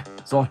 ok.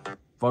 Rồi,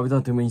 và bây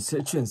giờ thì mình sẽ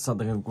chuyển sang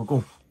tầng hình cuối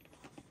cùng,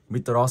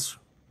 Mr. Ross.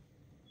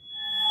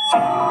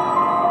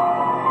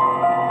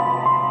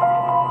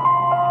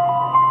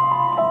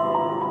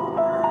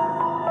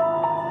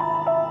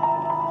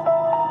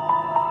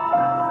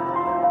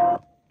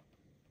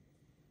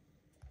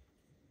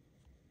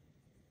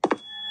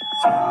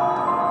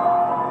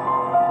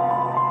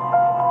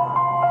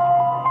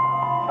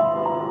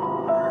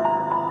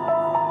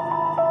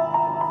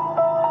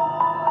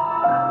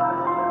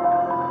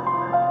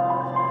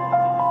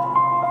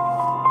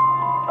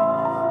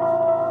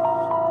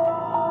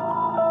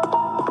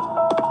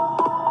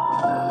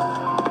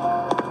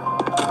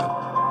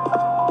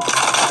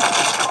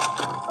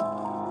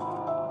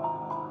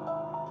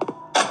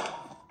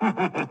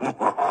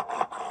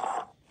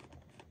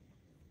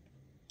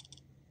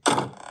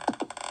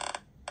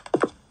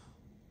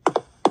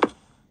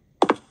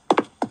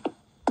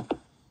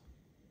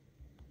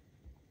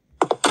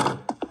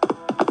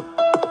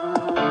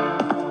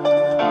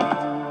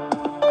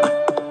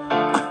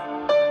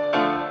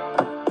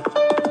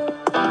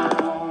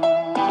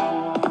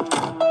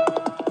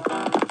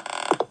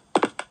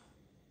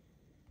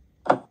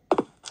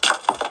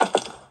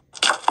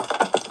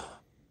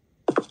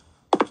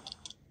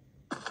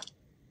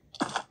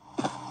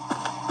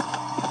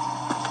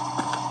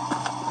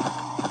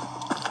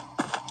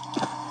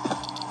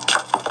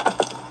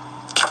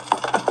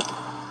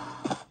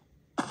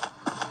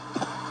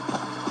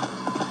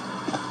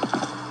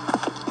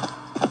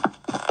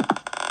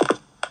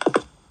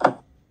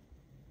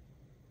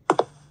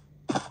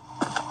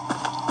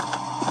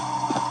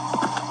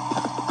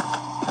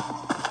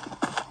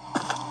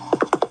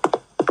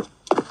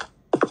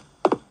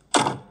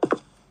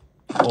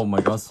 Oh my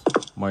god,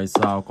 mày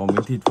sao có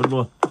miếng thịt vứt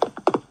luôn.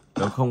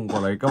 Nếu không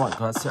có đấy các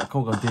bạn sẽ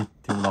không cần thịt,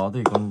 thì lúc đó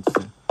thì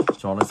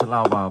chó nó sẽ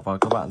lao vào và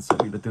các bạn sẽ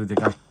bị tiêu diệt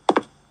ngay.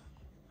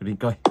 Green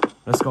cây,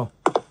 let's go.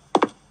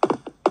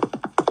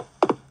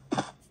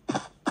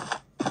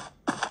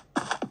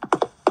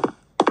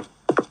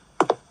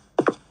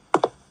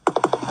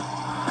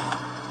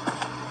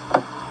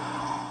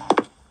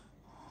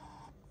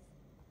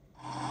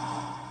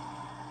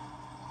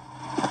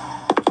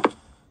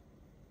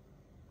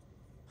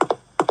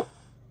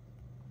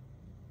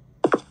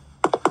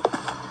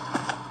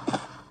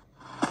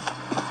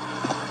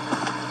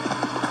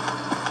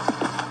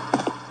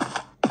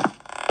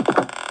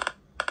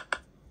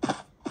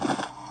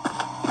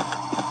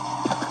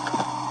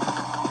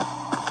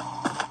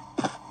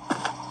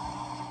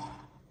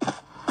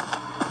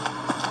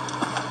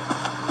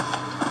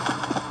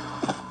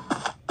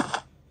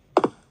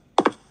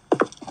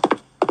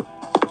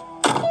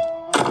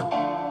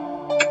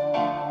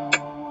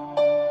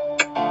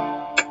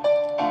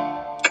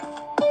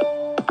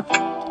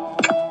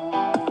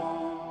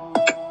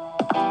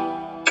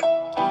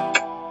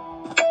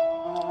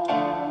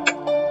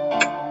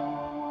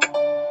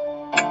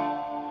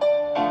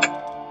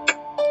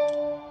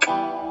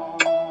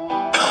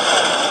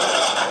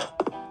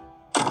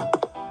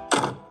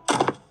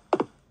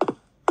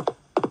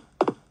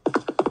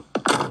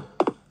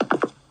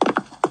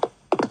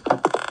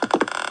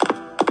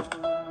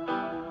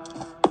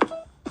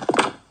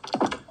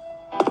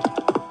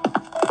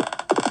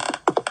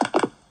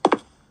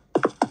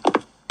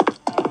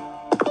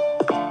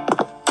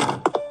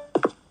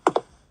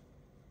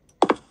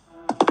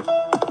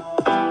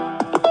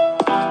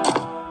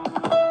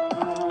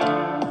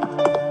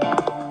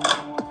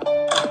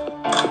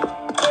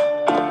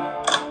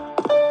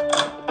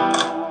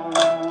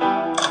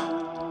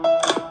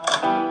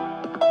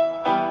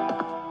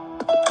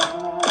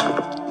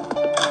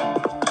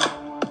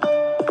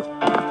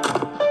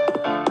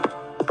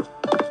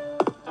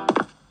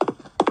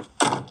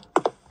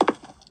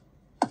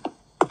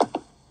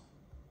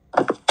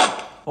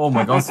 Oh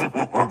my god,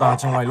 chúng ta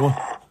trong này luôn.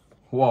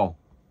 Wow.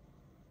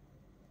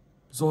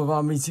 Rồi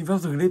và mình xin phép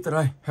dừng clip tại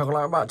đây. Hẹn gặp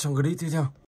lại các bạn trong clip tiếp theo.